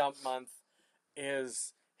say dump month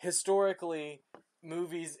is historically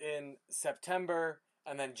movies in September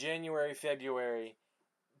and then January, February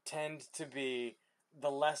tend to be the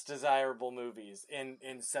less desirable movies.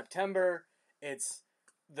 In September, it's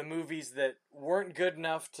the movies that weren't good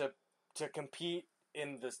enough to compete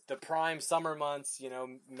in the prime summer months,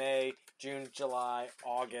 May, June, July,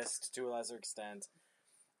 August to a lesser extent.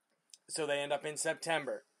 So they end up in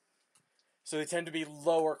September. So they tend to be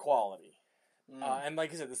lower quality. And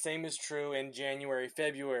like I said, the same is true in January,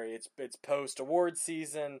 February. It's post award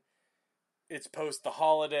season. It's post the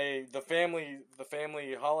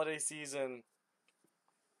family holiday season.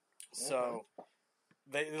 So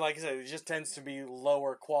they, like I said, it just tends to be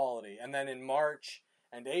lower quality. And then in March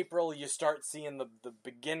and April, you start seeing the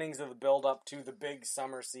beginnings of the build up to the big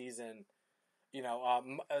summer season.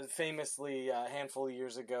 Famously, a handful of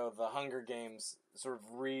years ago, the Hunger Games sort of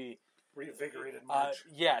reinvigorated March.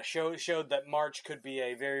 Showed that March could be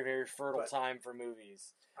a very, very fertile time for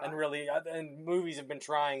movies. And really, and movies have been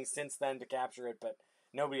trying since then to capture it, but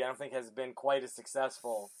nobody, I don't think, has been quite as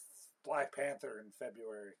successful. Black Panther in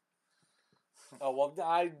February. Oh, well,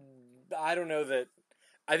 I don't know that.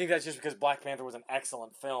 I think that's just because Black Panther was an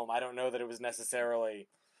excellent film. I don't know that it was necessarily.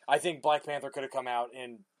 I think Black Panther could have come out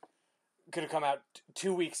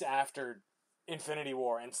 2 weeks after Infinity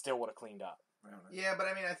War and still would have cleaned up. Yeah, but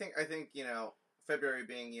I mean, I think February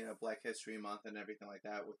being Black History Month and everything like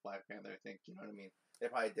that with Black Panther, I think you know what I mean. They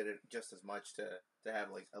probably did it just as much to have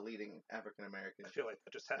like a leading African American. I feel like they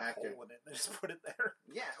just had actor. a hole in it. They just put it there.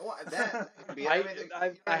 Yeah, well, that could be. I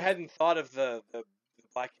hadn't thought of the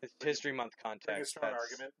Black History Month context. Pretty strong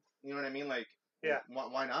argument. You know what I mean? Like, yeah,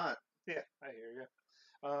 why not? Yeah, I hear you.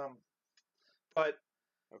 But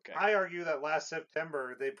okay. I argue that last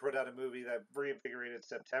September they put out a movie that reinvigorated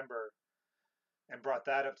September and brought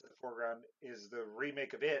that up to the foreground. Is the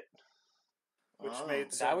remake of It, which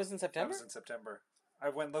made that was in September. That was in September. I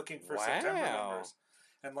went looking for September numbers,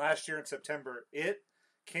 and last year in September, It,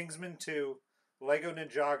 Kingsman 2, Lego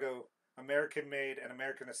Ninjago, American Made, and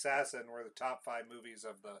American Assassin were the top 5 movies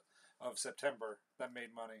of September that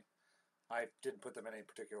made money. I didn't put them in any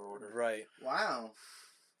particular order. Right. Wow.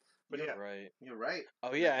 But yeah, right. You're right.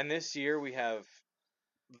 Oh yeah, and this year we have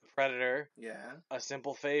The Predator. Yeah. A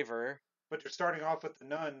Simple Favor. But you're starting off with The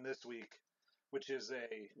Nun this week, which is a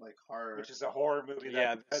horror. Which is a horror movie.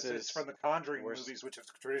 It's from the Conjuring worse. movies, which have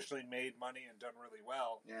traditionally made money and done really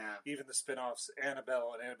well. Yeah. Even the spin-offs,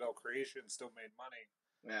 Annabelle and Annabelle Creation, still made money.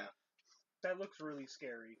 Yeah. That looks really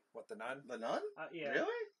scary. What, The Nun? The Nun? Yeah.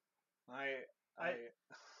 Really? I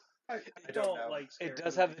don't know. Like it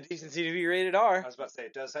does have the decency to be rated R. I was about to say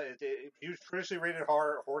it does. Traditionally rated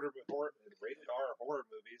horror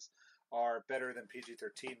movies are better than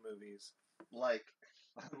PG-13 movies, like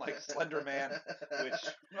Slender Man, which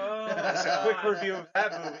as a quick review of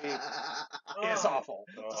that movie is awful.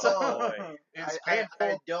 It's painful.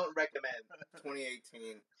 I don't recommend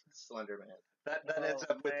 2018 Slender Man. That ends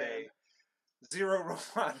up with a 0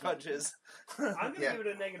 robot punches. I'm gonna give it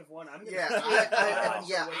a -1. I'm gonna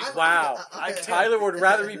Wow. Tyler would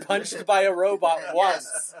rather be punched by a robot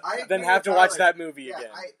once than have to watch that movie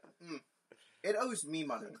again. It owes me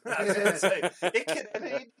money. I was gonna say, it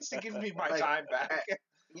needs to give me my time back.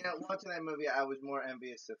 watching that movie, I was more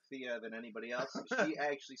envious of Thea than anybody else. She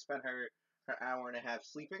actually spent her hour and a half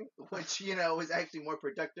sleeping, which, was actually more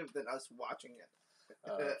productive than us watching it.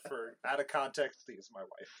 For out of context, Thea's my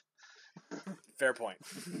wife. Fair point.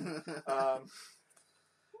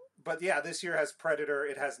 But yeah, this year has Predator.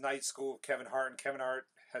 It has Night School, Kevin Hart, and Kevin Hart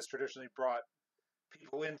has traditionally brought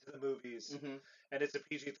people into the movies. Mm-hmm. And it's a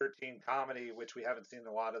PG-13 comedy, which we haven't seen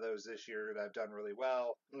a lot of those this year that have done really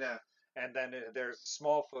well. Yeah. And then there's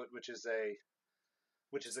Smallfoot, which is a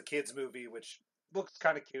kids movie, which looks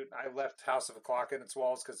kind of cute. I left House of a Clock in its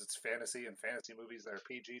walls because it's fantasy, and fantasy movies that are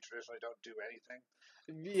PG traditionally don't do anything.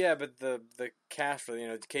 Yeah, but the cast for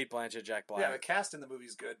Kate Blanchett, Jack Black. Yeah, the cast in the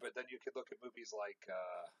movie's good, but then you could look at movies like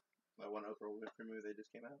that one Oprah Winfrey movie that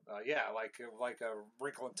just came out. Like a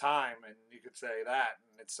Wrinkle in Time, and you could say that,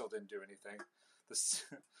 and it still didn't do anything. This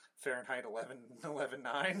Fahrenheit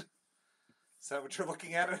 11/9. Is that what you're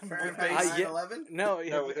looking at? Fahrenheit 9/11? No,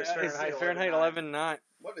 there's Fahrenheit 11/9.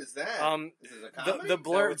 What is that? Is it a comedy? The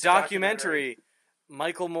Blur documentary.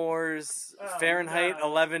 Michael Moore's Fahrenheit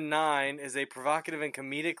 11/9 is a provocative and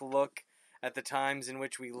comedic look at the times in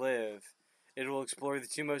which we live. It will explore the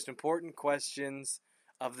two most important questions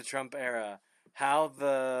of the Trump era. How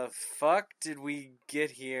the fuck did we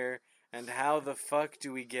get here, and how the fuck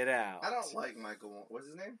do we get out? I don't like Michael Moore. What's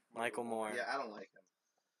his name? Michael Moore. Yeah, I don't like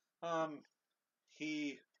him.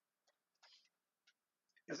 He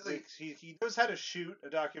knows how to shoot a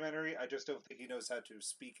documentary. I just don't think he knows how to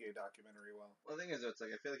speak a documentary well. Well, the thing is, I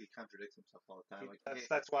feel like he contradicts himself all the time.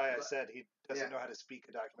 That's why I said he doesn't know how to speak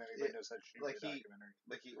a documentary, but he knows how to shoot a documentary.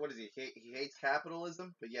 What is he? He hates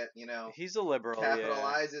capitalism, but yet he's a liberal.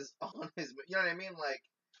 Capitalizes on his. You know what I mean?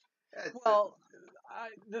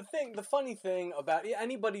 The funny thing about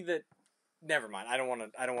anybody that. Never mind. I don't want to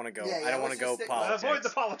go. I don't want to go politics. Avoid the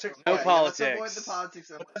politics. No politics. Let's avoid the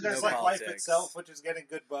politics. But then there's Life Itself, which is getting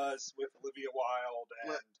good buzz with Olivia Wilde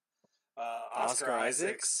and Oscar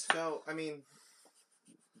Isaacs. So are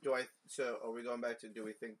we going back to? Do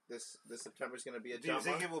we think this September is going to be a jump month?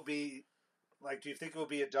 Do you think it will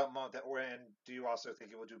be a jump month? And do you also think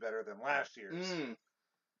it will do better than last year's?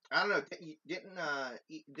 I don't know.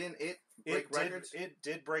 Didn't it break records? It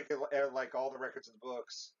did break like all the records in the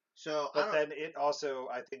books. But then it also,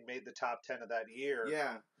 I think, made the top 10 of that year.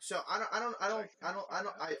 Yeah. So I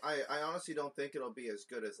honestly don't think it'll be as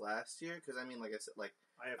good as last year because like I said,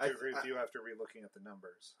 I have to agree with you after relooking at the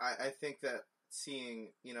numbers. I think that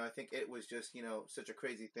seeing, I think it was just such a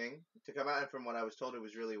crazy thing to come out, and from what I was told, it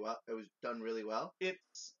was really well. It was done really well.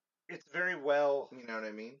 It's very well. You know what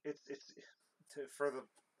I mean?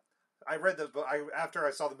 I read the book. After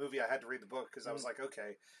I saw the movie, I had to read the book because I was like,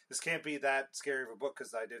 okay, this can't be that scary of a book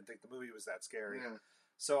because I didn't think the movie was that scary. Yeah.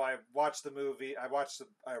 So I watched the movie. I watched the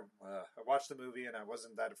movie and I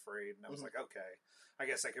wasn't that afraid. And I was like, okay, I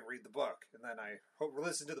guess I can read the book. And then I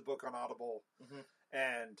listened to the book on Audible,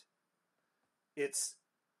 and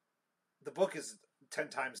the book is 10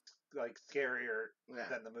 times scarier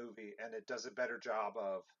than the movie, and it does a better job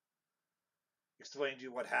of explain to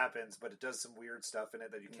you what happens, but it does some weird stuff in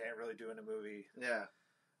it that you can't really do in a movie. Yeah.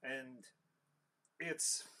 And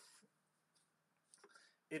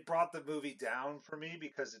it brought the movie down for me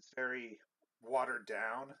because it's very watered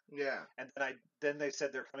down. Yeah. And then they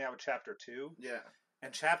said they're coming out with Chapter 2. Yeah.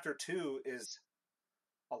 And Chapter 2 is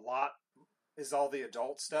all the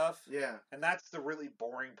adult stuff. Yeah. And that's the really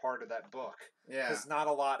boring part of that book. Yeah. Because not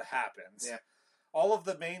a lot happens. Yeah. All of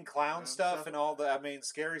the main clown stuff and all the main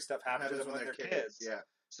scary stuff happens to them when they're kids. Yeah.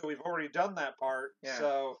 So we've already done that part. Yeah.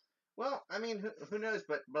 So, well, I mean, who knows?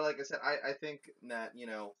 But like I said, I think that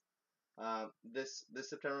this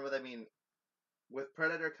September, but I mean, with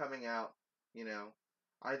Predator coming out,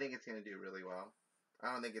 I think it's going to do really well.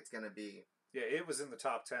 I don't think it's going to be. Yeah, it was in the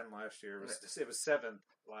top 10 last year. It was 7th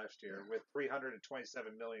last year with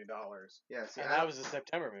 $327 million. Yeah, see, and that was a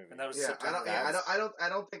September movie. And that was September. I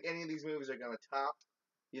don't think any of these movies are going to top,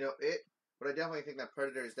 it. But I definitely think that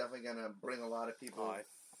Predator is definitely going to bring a lot of people.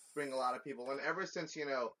 And ever since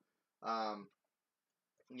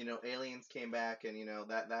Aliens came back, and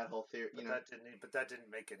that whole theory. But that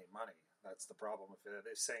didn't make any money. That's the problem with it.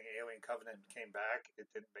 They're saying Alien Covenant came back. It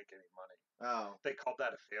didn't make any money. Oh. They called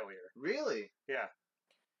that a failure. Really? Yeah.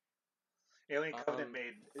 Alien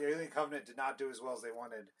Covenant did not do as well as they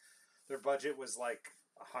wanted. Their budget was like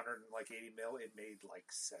 $180 million. It made like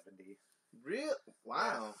 70. Really?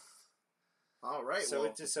 Wow. Yeah. All right.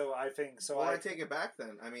 I think so. I take it back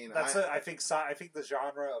then. I mean, I think the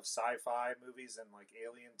genre of sci-fi movies and like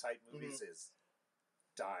alien type movies is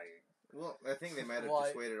dying. Well, I think they might have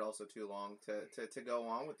just waited also too long to go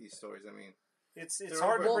on with these stories. I mean, It's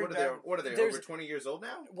hard to bring down. What are they? Over 20 years old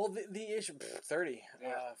now? Well, the issue 30.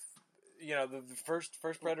 Yeah. The first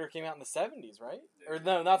Predator came out in the 70s, right? Or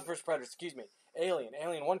no, not the first Predator. Excuse me. Alien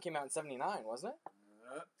 1 came out in 79, wasn't it?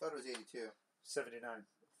 I thought it was 82. 79.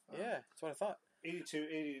 Yeah, that's what I thought.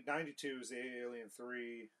 92 is Alien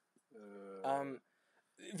 3.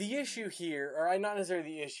 The issue here, or not necessarily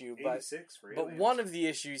the issue, but for one of the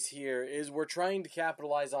issues here is we're trying to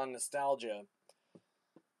capitalize on nostalgia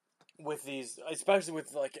with these, especially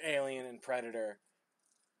with like Alien and Predator.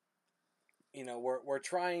 You know, we're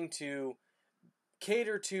trying to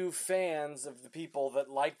cater to fans of the people that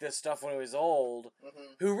like this stuff when it was old,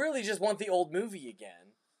 who really just want the old movie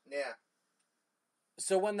again. Yeah.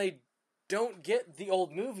 So when they don't get the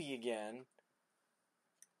old movie again,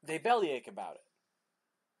 they bellyache about it.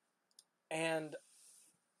 And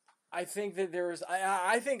I think that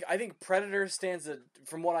I think Predator stands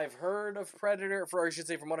from what I've heard of Predator, or I should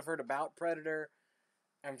say from what I've heard about Predator,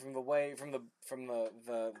 and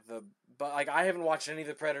but like I haven't watched any of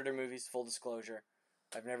the Predator movies. Full disclosure,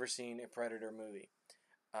 I've never seen a Predator movie.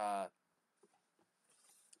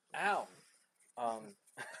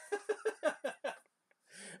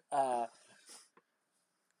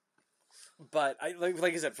 But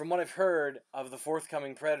like I said, from what I've heard of the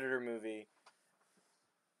forthcoming Predator movie,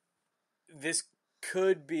 this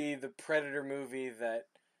could be the Predator movie that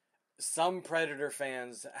some Predator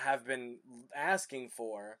fans have been asking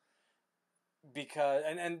for, because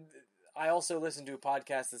and I also listened to a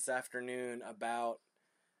podcast this afternoon about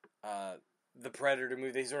the Predator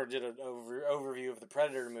movie. They sort of did an overview of the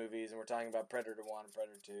Predator movies, and we're talking about Predator 1 and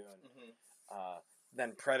Predator 2, and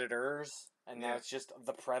then Predators, and now it's just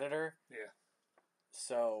the Predator. Yeah.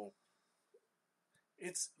 So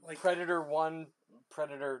it's like Predator 1,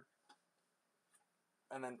 Predator,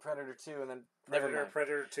 and then Predator 2, and then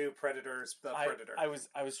Predator 2, Predators, the Predator. I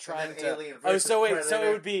was trying to. Alien versus Predator. So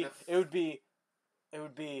it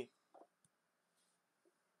would be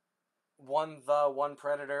one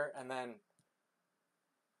Predator, and then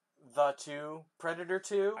the 2 Predator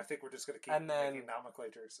 2. I think we're just going to keep making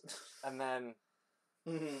nomenclatures. And then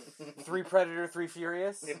 3 Predator, 3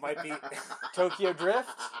 Furious. It might be Tokyo Drift,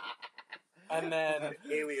 and then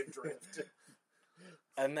Alien Drift,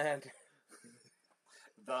 and then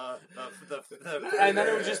and then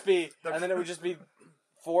it would just be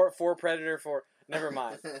 4 Predator 4. Never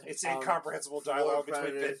mind. It's incomprehensible dialogue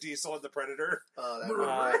between Vin Diesel and the Predator.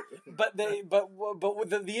 But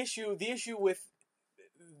the issue with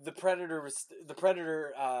the Predator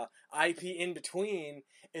IP in between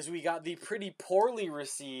is we got the pretty poorly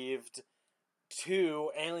received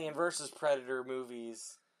 2 Alien vs. Predator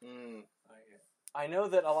movies. I know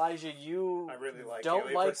that Elijah, you don't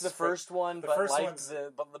Alien like the first one, but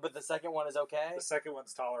the second one is okay. The second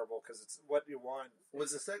one's tolerable because it's what you want.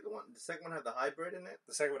 Was the second one? The second one have the hybrid in it?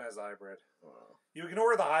 The second one has the hybrid. Oh. You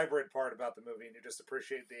ignore the hybrid part about the movie, and you just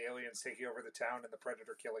appreciate the aliens taking over the town and the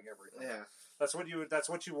Predator killing everything. Yeah, that's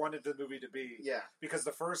what you wanted the movie to be. Yeah, because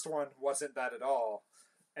the first one wasn't that at all,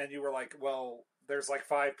 and you were like, well, there's like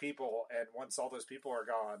 5 people, and once all those people are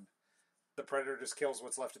gone, the Predator just kills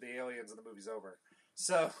what's left of the aliens, and the movie's over.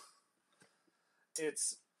 So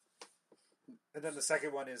it's, and then the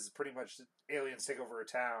second one is pretty much aliens take over a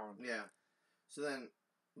town. Yeah. So then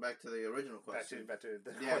back to the original question. Back to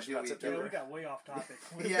the question about September. We got way off topic.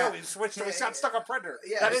 We switched. We got stuck on Predator.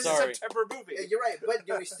 Yeah, that is a September movie. Yeah, you're right. But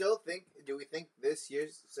do we think this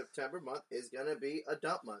year's September month is gonna be a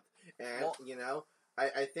dump month? And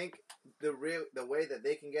I think the way that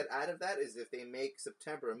they can get out of that is if they make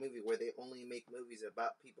September a movie where they only make movies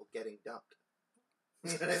about people getting dumped.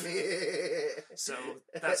 You know what I mean? So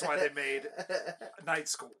that's why they made Night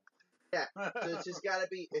School. Yeah. So it's just gotta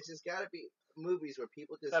be movies where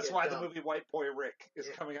people just. That's why dumped. the movie White Boy Rick is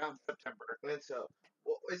coming out in September. And so,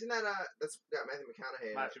 isn't that that's got Matthew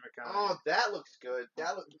McConaughey? Matthew McConaughey. Oh, that looks good.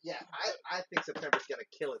 I think September's gonna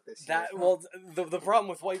kill it this year. The problem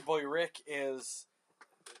with White Boy Rick is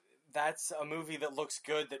that's a movie that looks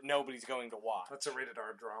good that nobody's going to watch. That's a rated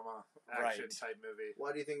R drama action type movie.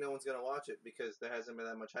 Why do you think no one's gonna watch it? Because there hasn't been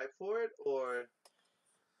that much hype for it, or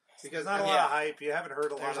because not a lot of hype. You haven't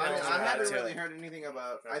heard a lot. I haven't really heard anything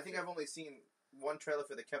about. I think I've only seen one trailer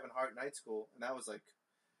for the Kevin Hart Night School, and that was like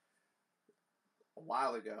a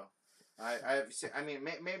while ago. I mean,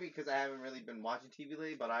 maybe because I haven't really been watching TV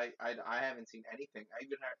lately, but I haven't seen anything. I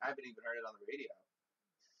haven't even heard it on the radio.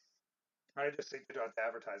 I just think they don't have to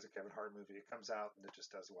advertise a Kevin Hart movie. It comes out and it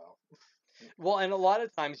just does well. Well, and a lot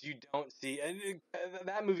of times you don't see, and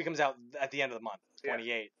that movie comes out at the end of the month,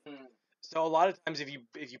 28. Yeah. So a lot of times, if you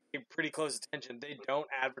pay pretty close attention, they don't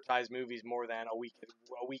advertise movies more than a week,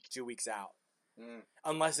 2 weeks out,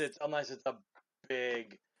 unless it's a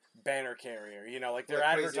big banner carrier. You know, like they're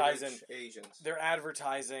Like advertising Asians. They're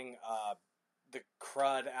advertising the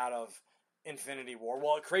crud out of Infinity War.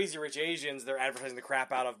 Well, Crazy Rich Asians, they're advertising the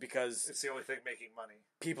crap out of because it's the only thing making money.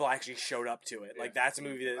 People actually showed up to it. Yeah. Like that's a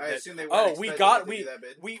movie that. I assume they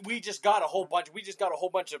we just got a whole bunch. We just got a whole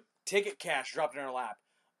bunch of ticket cash dropped in our lap.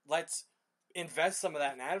 Let's invest some of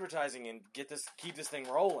that in advertising and keep this thing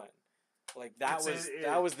rolling. Like that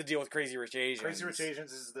was the deal with Crazy Rich Asians. Crazy Rich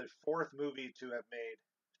Asians is the fourth movie to have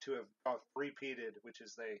repeated, which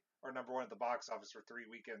is they are number one at the box office for 3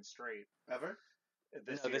 weekends straight. Ever?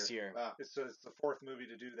 This year. Wow. It's the fourth movie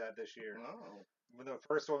to do that this year. Oh. When the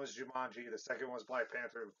first one was Jumanji, the second one was Black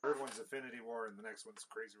Panther, the third one's Infinity War, and the next one's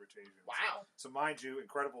Crazy Rich Asians. Wow. So mind you,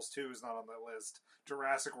 Incredibles 2 is not on that list.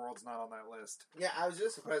 Jurassic World's not on that list. Yeah, I was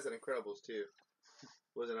just surprised that Incredibles 2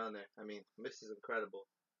 wasn't on there. I mean, Mrs. Incredible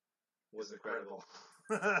was incredible.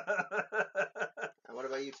 And what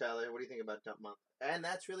about you, Tyler? What do you think about Dump Month? And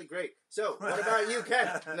that's really great. So, what about you,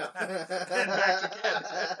 Ken? No. Ken back to Ken.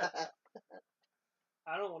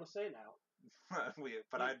 I don't want to say now.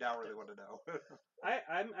 But I now really want to know.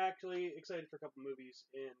 I'm actually excited for a couple movies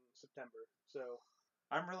in September. So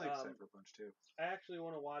I'm really excited for a bunch too. I actually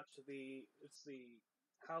want to watch the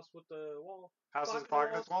House with the Wall. House with the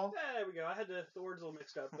Clock on its Wall? Yeah, there we go. I had the words a little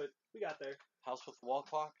mixed up, but we got there. House with the wall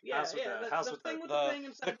clock? Yeah, the thing with the thing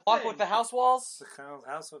inside the clock with the house walls? The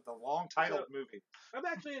house with the long titled movie. I'm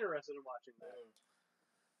actually interested in watching that.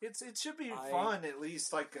 It should be fun, at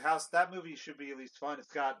least. Like that movie should be at least fun.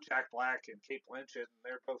 It's got Jack Black and Kate Blanchett, and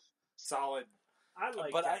they're both solid.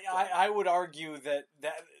 But I would argue that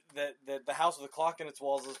the House with the Clock in its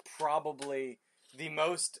Walls is probably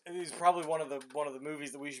one of the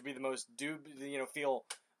movies that we should be the most feel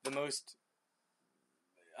the most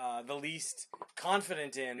the least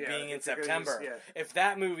confident in being in September. If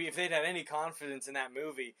they'd had any confidence in that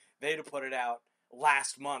movie, they'd have put it out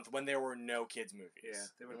last month when there were no kids movies. Yeah,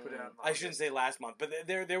 they would have put it out. I shouldn't say last month, but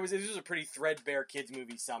this was a pretty threadbare kids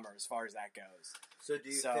movie summer as far as that goes. So do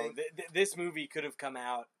you think this movie could have come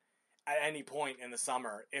out at any point in the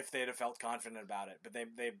summer if they'd have felt confident about it, but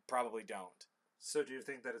they probably don't. So do you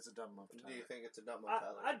think that it's a dumb month? Do you think it's a dumb month?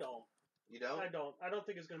 I don't. You don't? I don't. I don't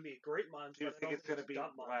think it's going to be a great month. Do you think it's going to be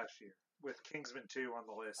last year with Kingsman 2 on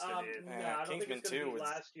the list? No, I don't think it's going to be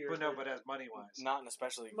last year. But as money wise, not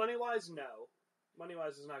especially money wise. No, money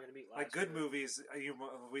wise is not going to be last. Like good movies,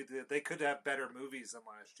 they could have better movies than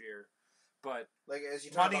last year. But like as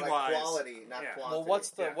you talk about like quality, not quantity. Well, what's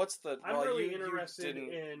the? I'm really interested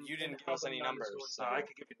in. You didn't give us any numbers, so I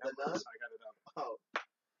could give you numbers. I got it up. Oh,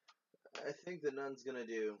 I think the Nun's gonna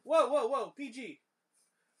do. Whoa, PG.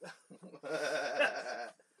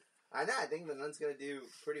 I know. I think the Nun's gonna do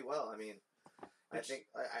pretty well. I mean, I think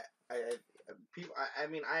I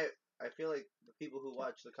feel like the people who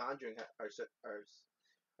watch The Conjuring are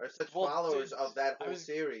such followers of that whole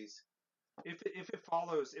series. If it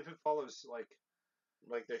follows like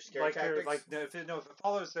their scare tactics, if it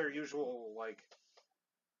follows their usual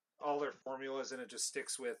all their formulas and it just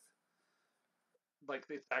sticks with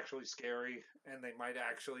it's actually scary and they might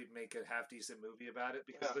actually make a half decent movie about it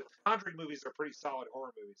because the Conjuring movies are pretty solid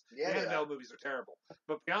horror movies. Yeah, the Annabelle movies are terrible,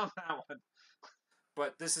 but beyond that one.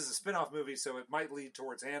 But this is a spin-off movie, so it might lead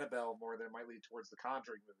towards Annabelle more than it might lead towards the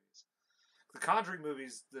Conjuring movies. The Conjuring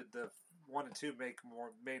movies, the 1 and 2 made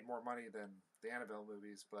more money than the Annabelle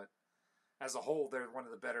movies, but as a whole, they're one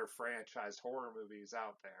of the better franchised horror movies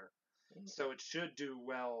out there. Mm-hmm. So it should do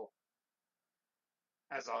well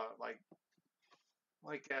as on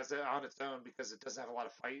its own because it doesn't have a lot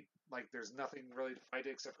of fight. Like there's nothing really to fight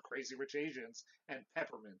except for Crazy Rich Asians and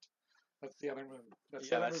Peppermint. That's the other movie. That's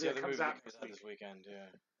the other movie that comes out this weekend. Yeah.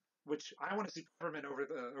 Which I want to see Peppermint over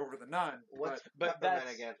the Nun. What's Peppermint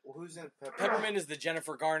again? Who's in Peppermint? Peppermint is the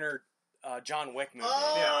Jennifer Garner, John Wick movie.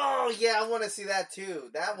 Oh yeah, I want to see that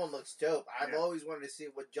too. That one looks dope. I've always wanted to see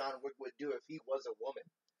what John Wick would do if he was a woman,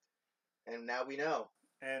 and now we know.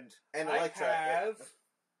 And Electra. I have.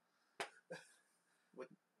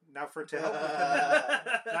 Now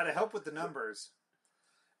to help with the numbers,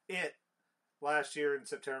 it last year in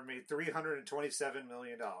September made $327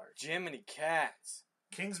 million. Jiminy Cats.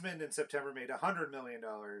 Kingsman in September made $100 million.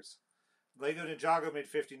 Lego Ninjago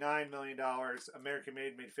made $59 million. American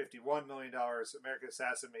Made made $51 million. American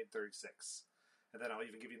Assassin made $36. And then I'll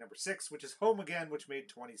even give you number 6, which is Home Again, which made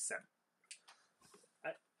 $27.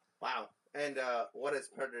 Wow. And what has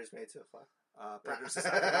Predators made so far? Predators is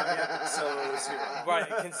not yet, so 0. Right,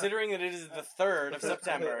 considering that it is the 3rd of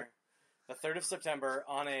September. The 3rd of September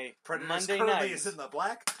on a Predators Monday currently night. Is in the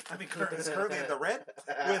black. I mean, it's currently in the red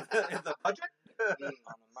in the budget. On a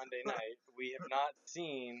Monday night, we have not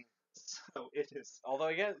seen. So it Although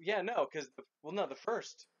again, no, because the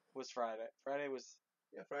first was Friday. Friday was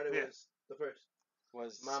was the first.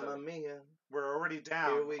 Was Mamma Mia. We're already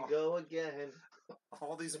down. Here we go again.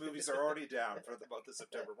 All these movies are already down for the month of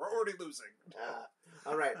September. We're already losing.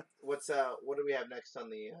 All right. What do we have next on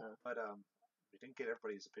the? But we didn't get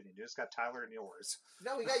everybody's opinion. You just got Tyler and yours.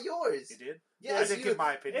 No, we got yours. You did? Yes, I did give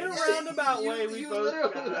my opinion. In a roundabout way, we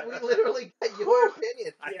literally got your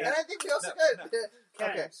opinion, and I think we also got.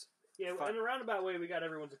 Okay. Yeah, in a roundabout way, we got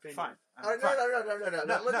everyone's opinion. Fine. No. I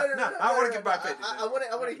want to get my opinion. I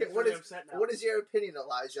want to hear what is your opinion,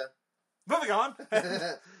 Elijah? Moving on.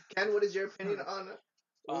 Ken, what is your opinion on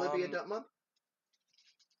Olivia Dump Month?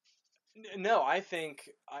 No, I think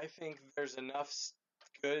there's enough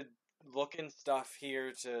good looking stuff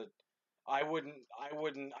here to. I wouldn't.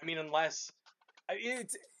 I mean, unless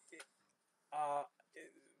it's.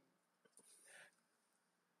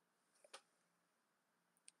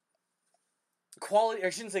 Quality. I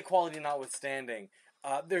shouldn't say quality notwithstanding.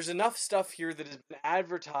 There's enough stuff here that has been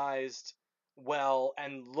advertised well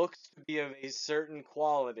and looks to be of a certain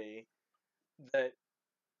quality that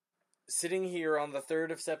sitting here on the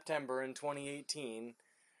 3rd of September in 2018,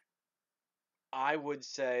 I would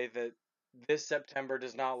say that this September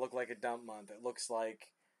does not look like a dump month. It looks like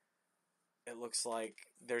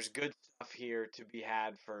there's good stuff here to be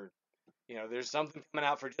had for, there's something coming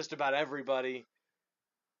out for just about everybody.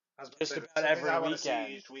 Just about every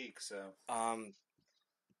weekend. Each week, so.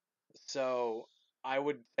 So I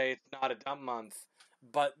would say it's not a dump month,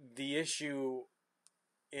 but the issue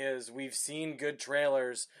is we've seen good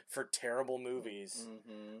trailers for terrible movies.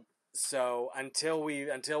 Mm-hmm. So until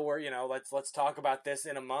we're let's talk about this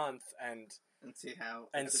in a month and see how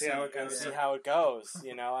it goes.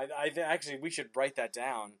 I actually we should write that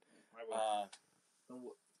down.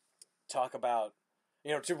 Talk about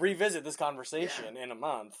to revisit this conversation in a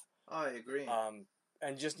month. Oh, I agree.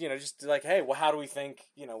 And just like, hey, well, how do we think?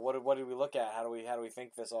 What did we look at? How do we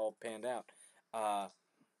think this all panned out? But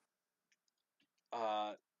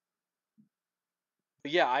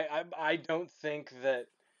yeah, I don't think that.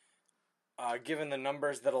 Given the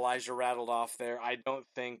numbers that Elijah rattled off there, I don't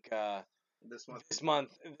think this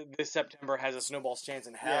September has a snowball's chance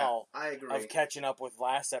in hell I agree. Of catching up with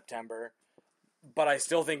last September. But I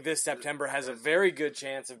still think this September has a very good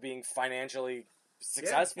chance of being financially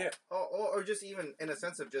successful. Yeah. Or just even in a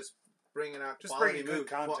sense of just bringing out just quality good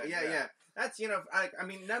content. Yeah. That's I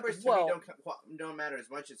mean numbers to me don't matter as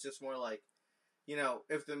much. It's just more like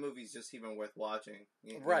if the movie's just even worth watching.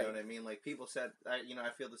 You know what I mean? Like people said, I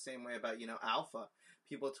feel the same way about Alpha.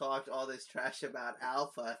 People talked all this trash about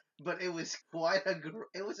Alpha, but it was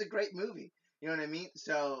it was a great movie. You know what I mean?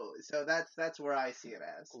 So that's where I see it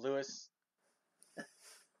as. Lewis.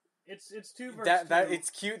 It's 2 versus 2. It's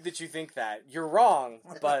cute that you think that. You're wrong,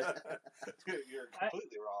 but you're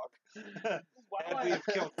completely wrong. And we have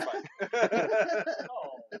killed Mike.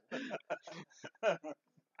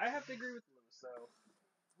 I have to agree with Lewis, though.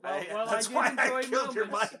 That's why I killed your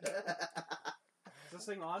mic. Is this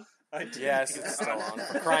thing on? Yes, it's still on.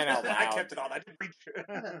 For crying out loud. I kept it on. I didn't reach.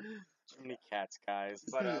 Too many cats, guys.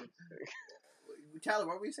 But Tyler,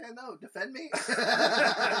 what were you saying though? Defend me.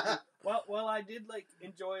 Well, I did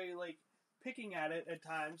enjoy picking at it at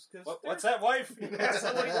times because what's that, wife?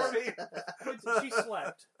 She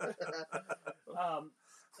slept.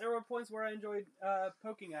 There were points where I enjoyed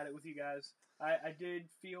poking at it with you guys. I did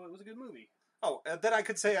feel it was a good movie. Oh, then I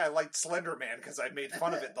could say I liked Slender Man because I made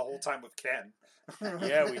fun of it the whole time with Ken.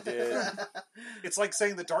 Yeah, we did. It's like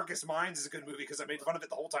saying The Darkest Minds is a good movie because I made fun of it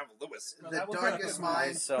the whole time with Lewis. The Darkest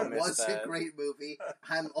Minds was a great movie.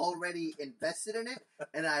 I'm already invested in it,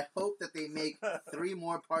 and I hope that they make 3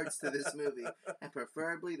 more parts to this movie, and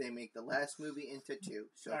preferably they make the last movie into 2.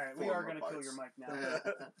 So all right, we are going to kill your mic now.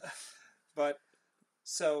 But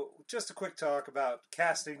so, just a quick talk about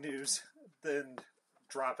casting news, then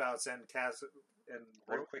dropouts and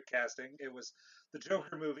real quick casting. It was the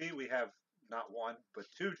Joker movie. We have not one, but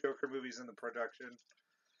 2 Joker movies in the production.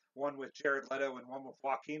 One with Jared Leto and one with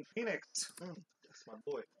Joaquin Phoenix. That's my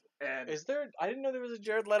boy. And I didn't know there was a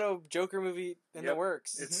Jared Leto Joker movie in the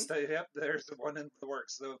works. There's the one in the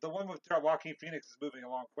works. The one with Joaquin Phoenix is moving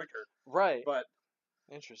along quicker. Right. But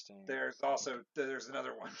interesting. There's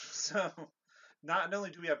another one. So not only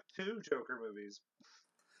do we have 2 Joker movies,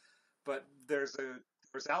 but there's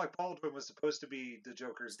Alec Baldwin was supposed to be the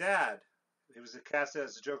Joker's dad. He was cast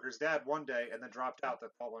as the Joker's dad one day and then dropped out the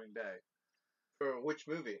following day. For which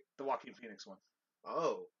movie? The Joaquin Phoenix one.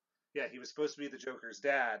 Oh. Yeah, he was supposed to be the Joker's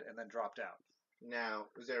dad and then dropped out. Now,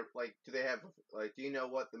 is there, do they have, do you know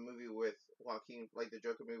what the movie with Joaquin, the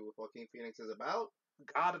Joker movie with Joaquin Phoenix is about?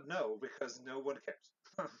 God, no, because no one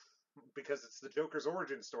cares. because it's the Joker's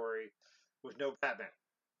origin story with no Batman.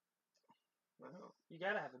 Wow. You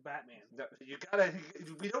gotta have a Batman. No,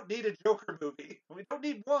 we don't need a Joker movie. We don't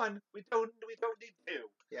need one. We don't need two.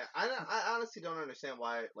 Yeah, I honestly don't understand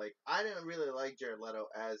why. Like, I didn't really like Jared Leto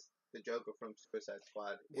as the Joker from Suicide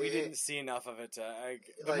Squad. We didn't see enough of it.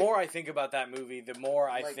 The more I think about that movie, the more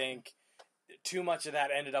I think too much of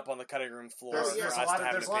that ended up on the cutting room floor. There's a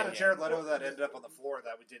lot of Jared Leto that ended up on the floor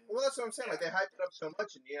that we didn't. Well, that's what I'm saying. Like, they hyped it up so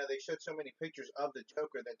much, and they showed so many pictures of the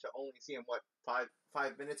Joker that to only see him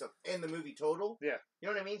 5 minutes in the movie total. Yeah, you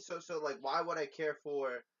know what I mean. So like, why would I care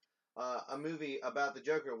for a movie about the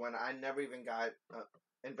Joker when I never even got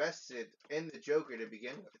invested in the Joker to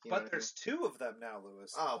begin with? But there's two of them now,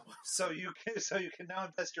 Lewis. Oh, so you can now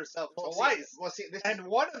invest yourself twice. And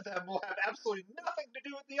one of them will have absolutely nothing to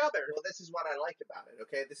do with the other. Well, this is what I like about it.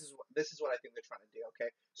 Okay, this is what I think they're trying to do.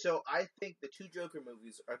 Okay, so I think the two Joker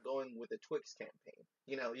movies are going with a Twix campaign.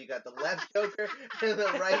 You got the left Joker and the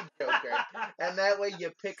right Joker, and that way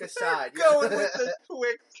you pick a side. Going with the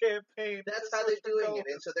Twix campaign. That's how they're doing it,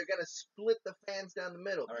 and so they're gonna split the fans down the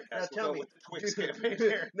middle. All right, guys, now tell me, with the Twix campaign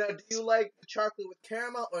here. Now, do you like the chocolate with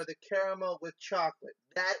caramel or the caramel with chocolate?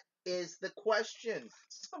 That is the question.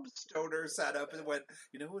 Some stoner sat up and went,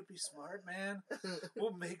 "You know what would be smart, man?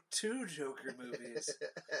 We'll make two Joker movies."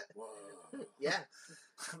 Whoa. Yeah.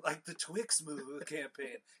 Like the Twix movie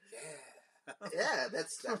campaign. Yeah. Yeah,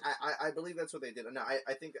 I believe that's what they did. No,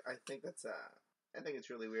 I think that's I think it's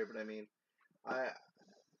really weird, but I mean,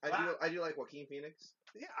 I do like Joaquin Phoenix.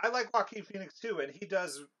 Yeah, I like Joaquin Phoenix too, and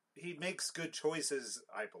he makes good choices,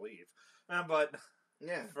 I believe. But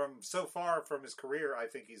yeah, from his career, I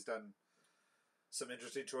think he's done some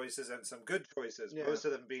interesting choices and some good choices. Yeah. Most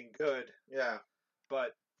of them being good. Yeah,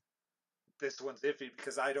 but this one's iffy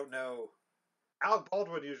because I don't know. Alec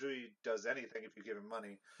Baldwin usually does anything if you give him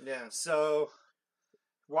money. Yeah. So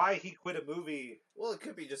why he quit a movie? Well, it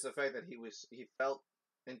could be just the fact that he felt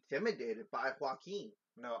intimidated by Joaquin.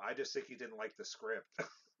 No, I just think he didn't like the script.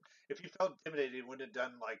 If he felt intimidated, he wouldn't have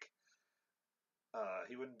done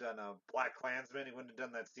a Black Klansman. He wouldn't have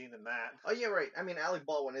done that scene in that. Oh yeah, right. I mean, Alec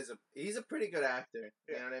Baldwin he's a pretty good actor.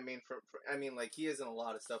 Yeah. You know what I mean? I mean, like, he is in a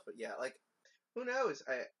lot of stuff, but yeah, like, who knows?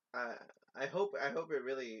 I hope it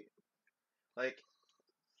really, like,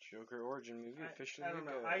 Joker origin movie officially. I don't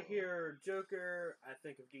know. I hear Joker, I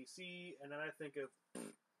think of DC, and then I think of.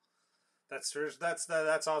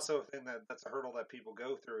 That's also a thing that's a hurdle that people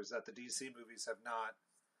go through, is that the DC movies have not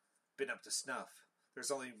been up to snuff.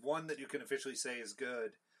 There's only one that you can officially say is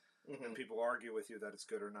good, and people argue with you that it's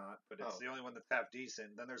good or not, but it's the only one that's half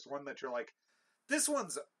decent. Then there's one that you're like, this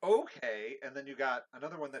one's okay, and then you got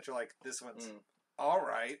another one that you're like, this one's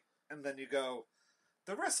alright, and then you go,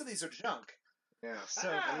 the rest of these are junk. Yeah. So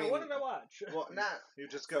I mean, what did I watch? Well, you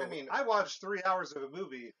just go. I watched 3 hours of a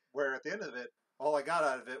movie where at the end of it, all I got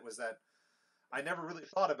out of it was that I never really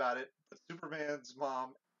thought about it, but Superman's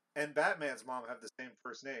mom and Batman's mom have the same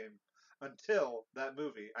first name until that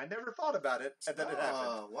movie. I never thought about it, and then it happened.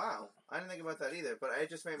 Oh, wow. I didn't think about that either, but it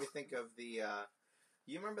just made me think of the,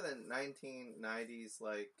 you remember the 1990s,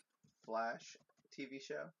 like, Flash TV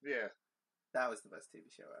show? Yeah. That was the best TV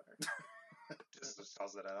show ever. Just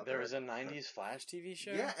toss that out. There was a 90s Flash TV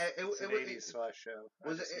show? Yeah, it was an 80s Flash show.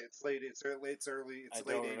 It's late 80s, early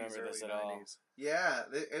 90s. Yeah,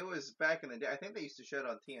 it was back in the day. I think they used to show it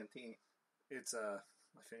on TNT. It's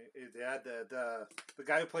they had the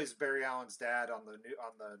guy who plays Barry Allen's dad on the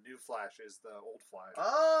new Flash is the old Flash.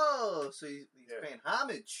 Oh, so he's paying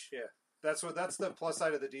homage. Yeah. That's the plus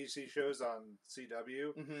side of the DC shows on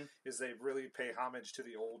CW is they really pay homage to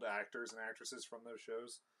the old actors and actresses from those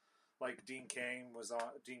shows. Like Dean Cain is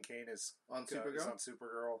on Supergirl. Is on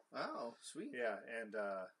Supergirl. Oh, sweet. Yeah, and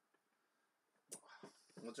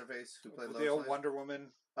what's her face? Who played the old Wonder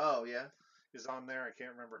Woman? Oh yeah, is on there. I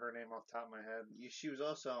can't remember her name off the top of my head. She was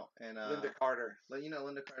also in Linda Carter.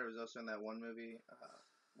 Linda Carter was also in that one movie,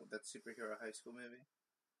 that superhero high school movie.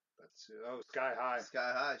 Sky High.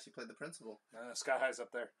 Sky High. She played the principal. Sky High's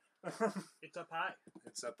up there. It's up high.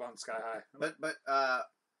 It's up on Sky High. But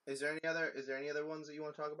is there any other ones that you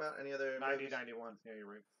want to talk about? Any other 91? Yeah, you're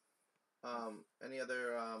right. Any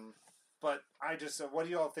other But I just what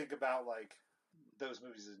do you all think about like those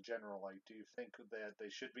movies in general? Like, do you think that they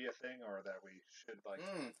should be a thing, or that we should like?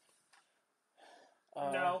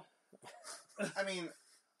 No. I mean,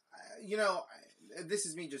 this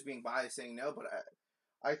is me just being biased saying no, but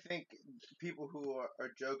I think people who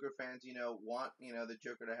are Joker fans, want the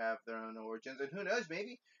Joker to have their own origins, and who knows,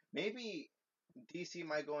 maybe DC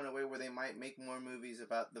might go in a way where they might make more movies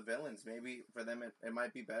about the villains. Maybe for them it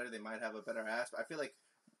might be better. They might have a better aspect. I feel like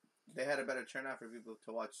they had a better turnout for people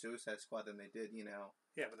to watch Suicide Squad than they did,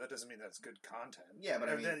 Yeah, but that doesn't mean that's good content. Yeah, but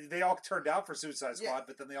I mean, they all turned out for Suicide Squad,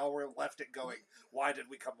 but then they all were left it going. Why did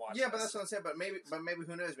we come watch? Yeah, but that's what I'm saying. But maybe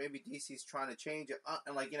who knows? Maybe DC's trying to change it,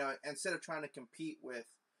 and instead of trying to compete with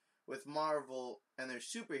Marvel and their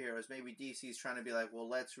superheroes, maybe DC's trying to be like, well,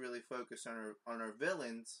 let's really focus on our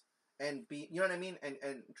villains and be, you know what I mean,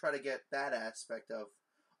 and try to get that aspect of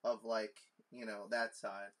that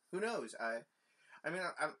side. Who knows? I mean,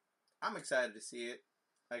 I'm excited to see it.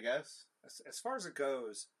 I guess as far as it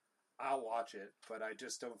goes, I'll watch it, but I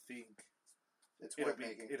just don't think it'll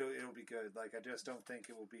be good. Like, I just don't think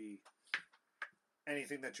it will be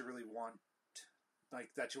anything that you really want,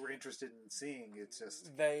 like that you were interested in seeing. It's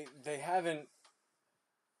just they haven't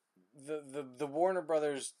the Warner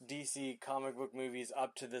Brothers DC comic book movies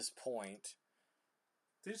up to this point.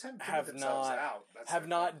 They just haven't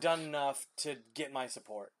not done enough to get my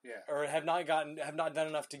support. Yeah. Or have not done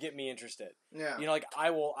enough to get me interested. Yeah. Like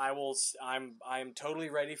I'm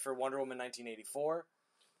totally ready for Wonder Woman 1984.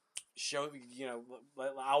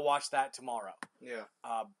 I'll watch that tomorrow. Yeah.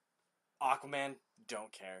 Aquaman,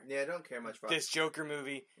 don't care. Yeah, I don't care much about this Joker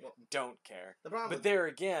movie. Don't care. The problem but there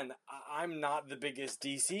again, I'm not the biggest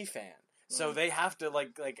DC fan. So they have to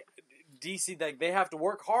like DC, they have to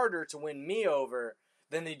work harder to win me over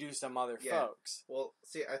than they do some other folks. Well,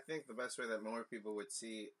 see, I think the best way that more people would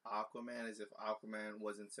see Aquaman is if Aquaman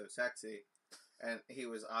wasn't so sexy, and he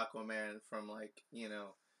was Aquaman from the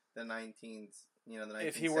 19th.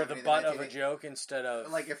 If he were the butt of a joke instead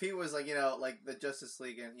of if he was like the Justice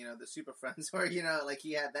League and the Super Friends, where he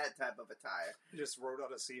had that type of attire. He just rode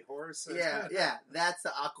on a seahorse. Yeah, that's the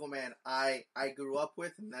Aquaman I grew up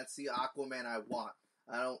with, and that's the Aquaman I want.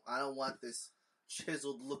 I don't want this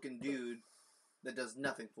chiseled looking dude that does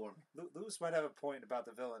nothing for me. Lewis might have a point about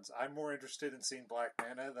the villains. I'm more interested in seeing Black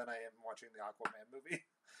Manta than I am watching the Aquaman movie.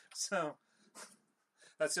 So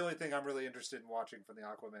that's the only thing I'm really interested in watching from the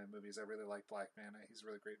Aquaman movies. I really like Black Manta. He's a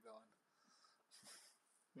really great villain.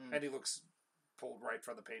 And he looks pulled right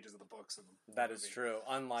from the pages of the books. That is true.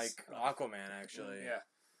 Unlike Aquaman, actually. Yeah.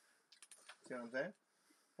 See what I'm saying?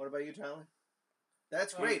 What about you, Tyler?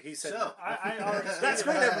 That's great. He said so. I already said That's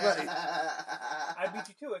great, everybody. I beat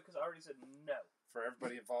you to it because I already said no. For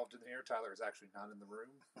everybody involved in here, Tyler is actually not in the room.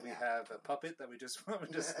 We have a puppet that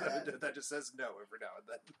that just says no every now and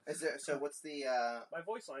then. So what's the... My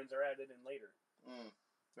voice lines are added in later.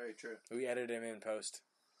 Very true. We edit him in post.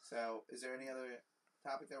 So, is there any other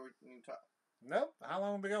topic that we need to talk? Nope. How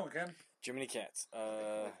long have we going, Ken? Jiminy Cats.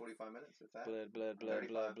 45 minutes, if that.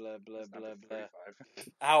 Blah.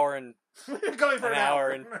 Hour and... an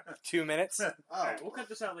hour and 2 minutes. We'll cut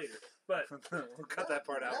this out later. But we'll cut that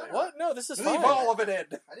part out later. What? No, this is fine. Leave all of it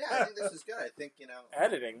in. Yeah, I think this is good. I think,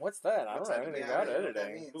 Editing? What's that? I don't know anything about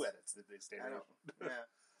editing. Who edits these days? I don't. Yeah.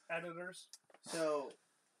 Editors. So,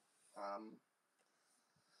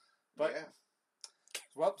 but... Yeah.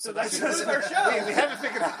 Well, so that's our show. We haven't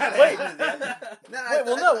figured out how to edit it yet.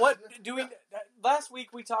 What do we? Last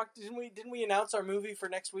week we talked. Didn't we announce our movie for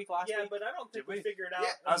next week? Last week. Yeah, but I don't think we figured out.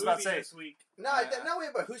 I was about to say this week. No,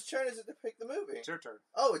 wait, but whose turn is it to pick the movie? It's your turn.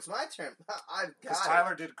 Oh, it's my turn. I've got it.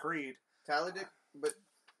 Tyler did Creed. Tyler did, but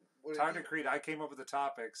Tyler did Creed. I came up with the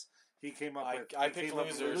topics. He came up with... I picked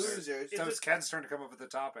losers. So it's Ken's turn to come up with the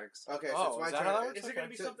topics. Okay, so it's my turn. Is it going to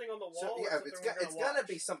be something on the wall? So, yeah, it's going to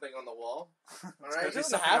be something on the wall. All right? It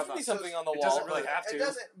doesn't have to be something on the wall. It doesn't really have to. It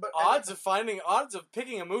doesn't, but odds of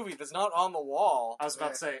picking a movie that's not on the wall I was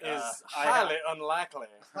about to say is highly unlikely.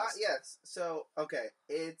 Yes. So, okay.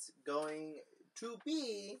 It's going to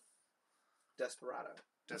be Desperado.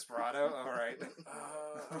 Desperado? All right.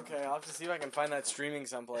 Okay, I'll have to see if I can find that streaming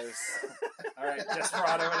someplace. All right,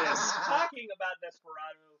 Desperado it is. Talking about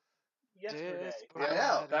Desperado yesterday. I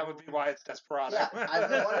know. That would be why it's Desperado. Yeah, I've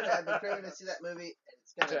been craving to see that movie, and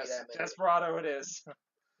it's going to be that movie. Desperado it is.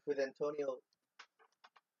 With Antonio.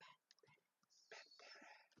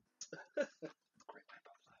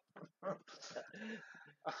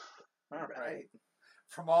 All right.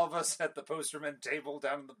 From all of us at the Posterman table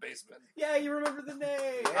down in the basement. Yeah, you remember the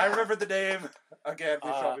name. Yeah. I remember the name. Again, we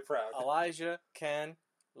shall be proud. Elijah, Ken,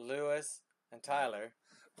 Lewis, and Tyler.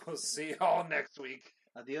 We'll see you all next week.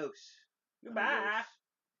 Adios. Goodbye.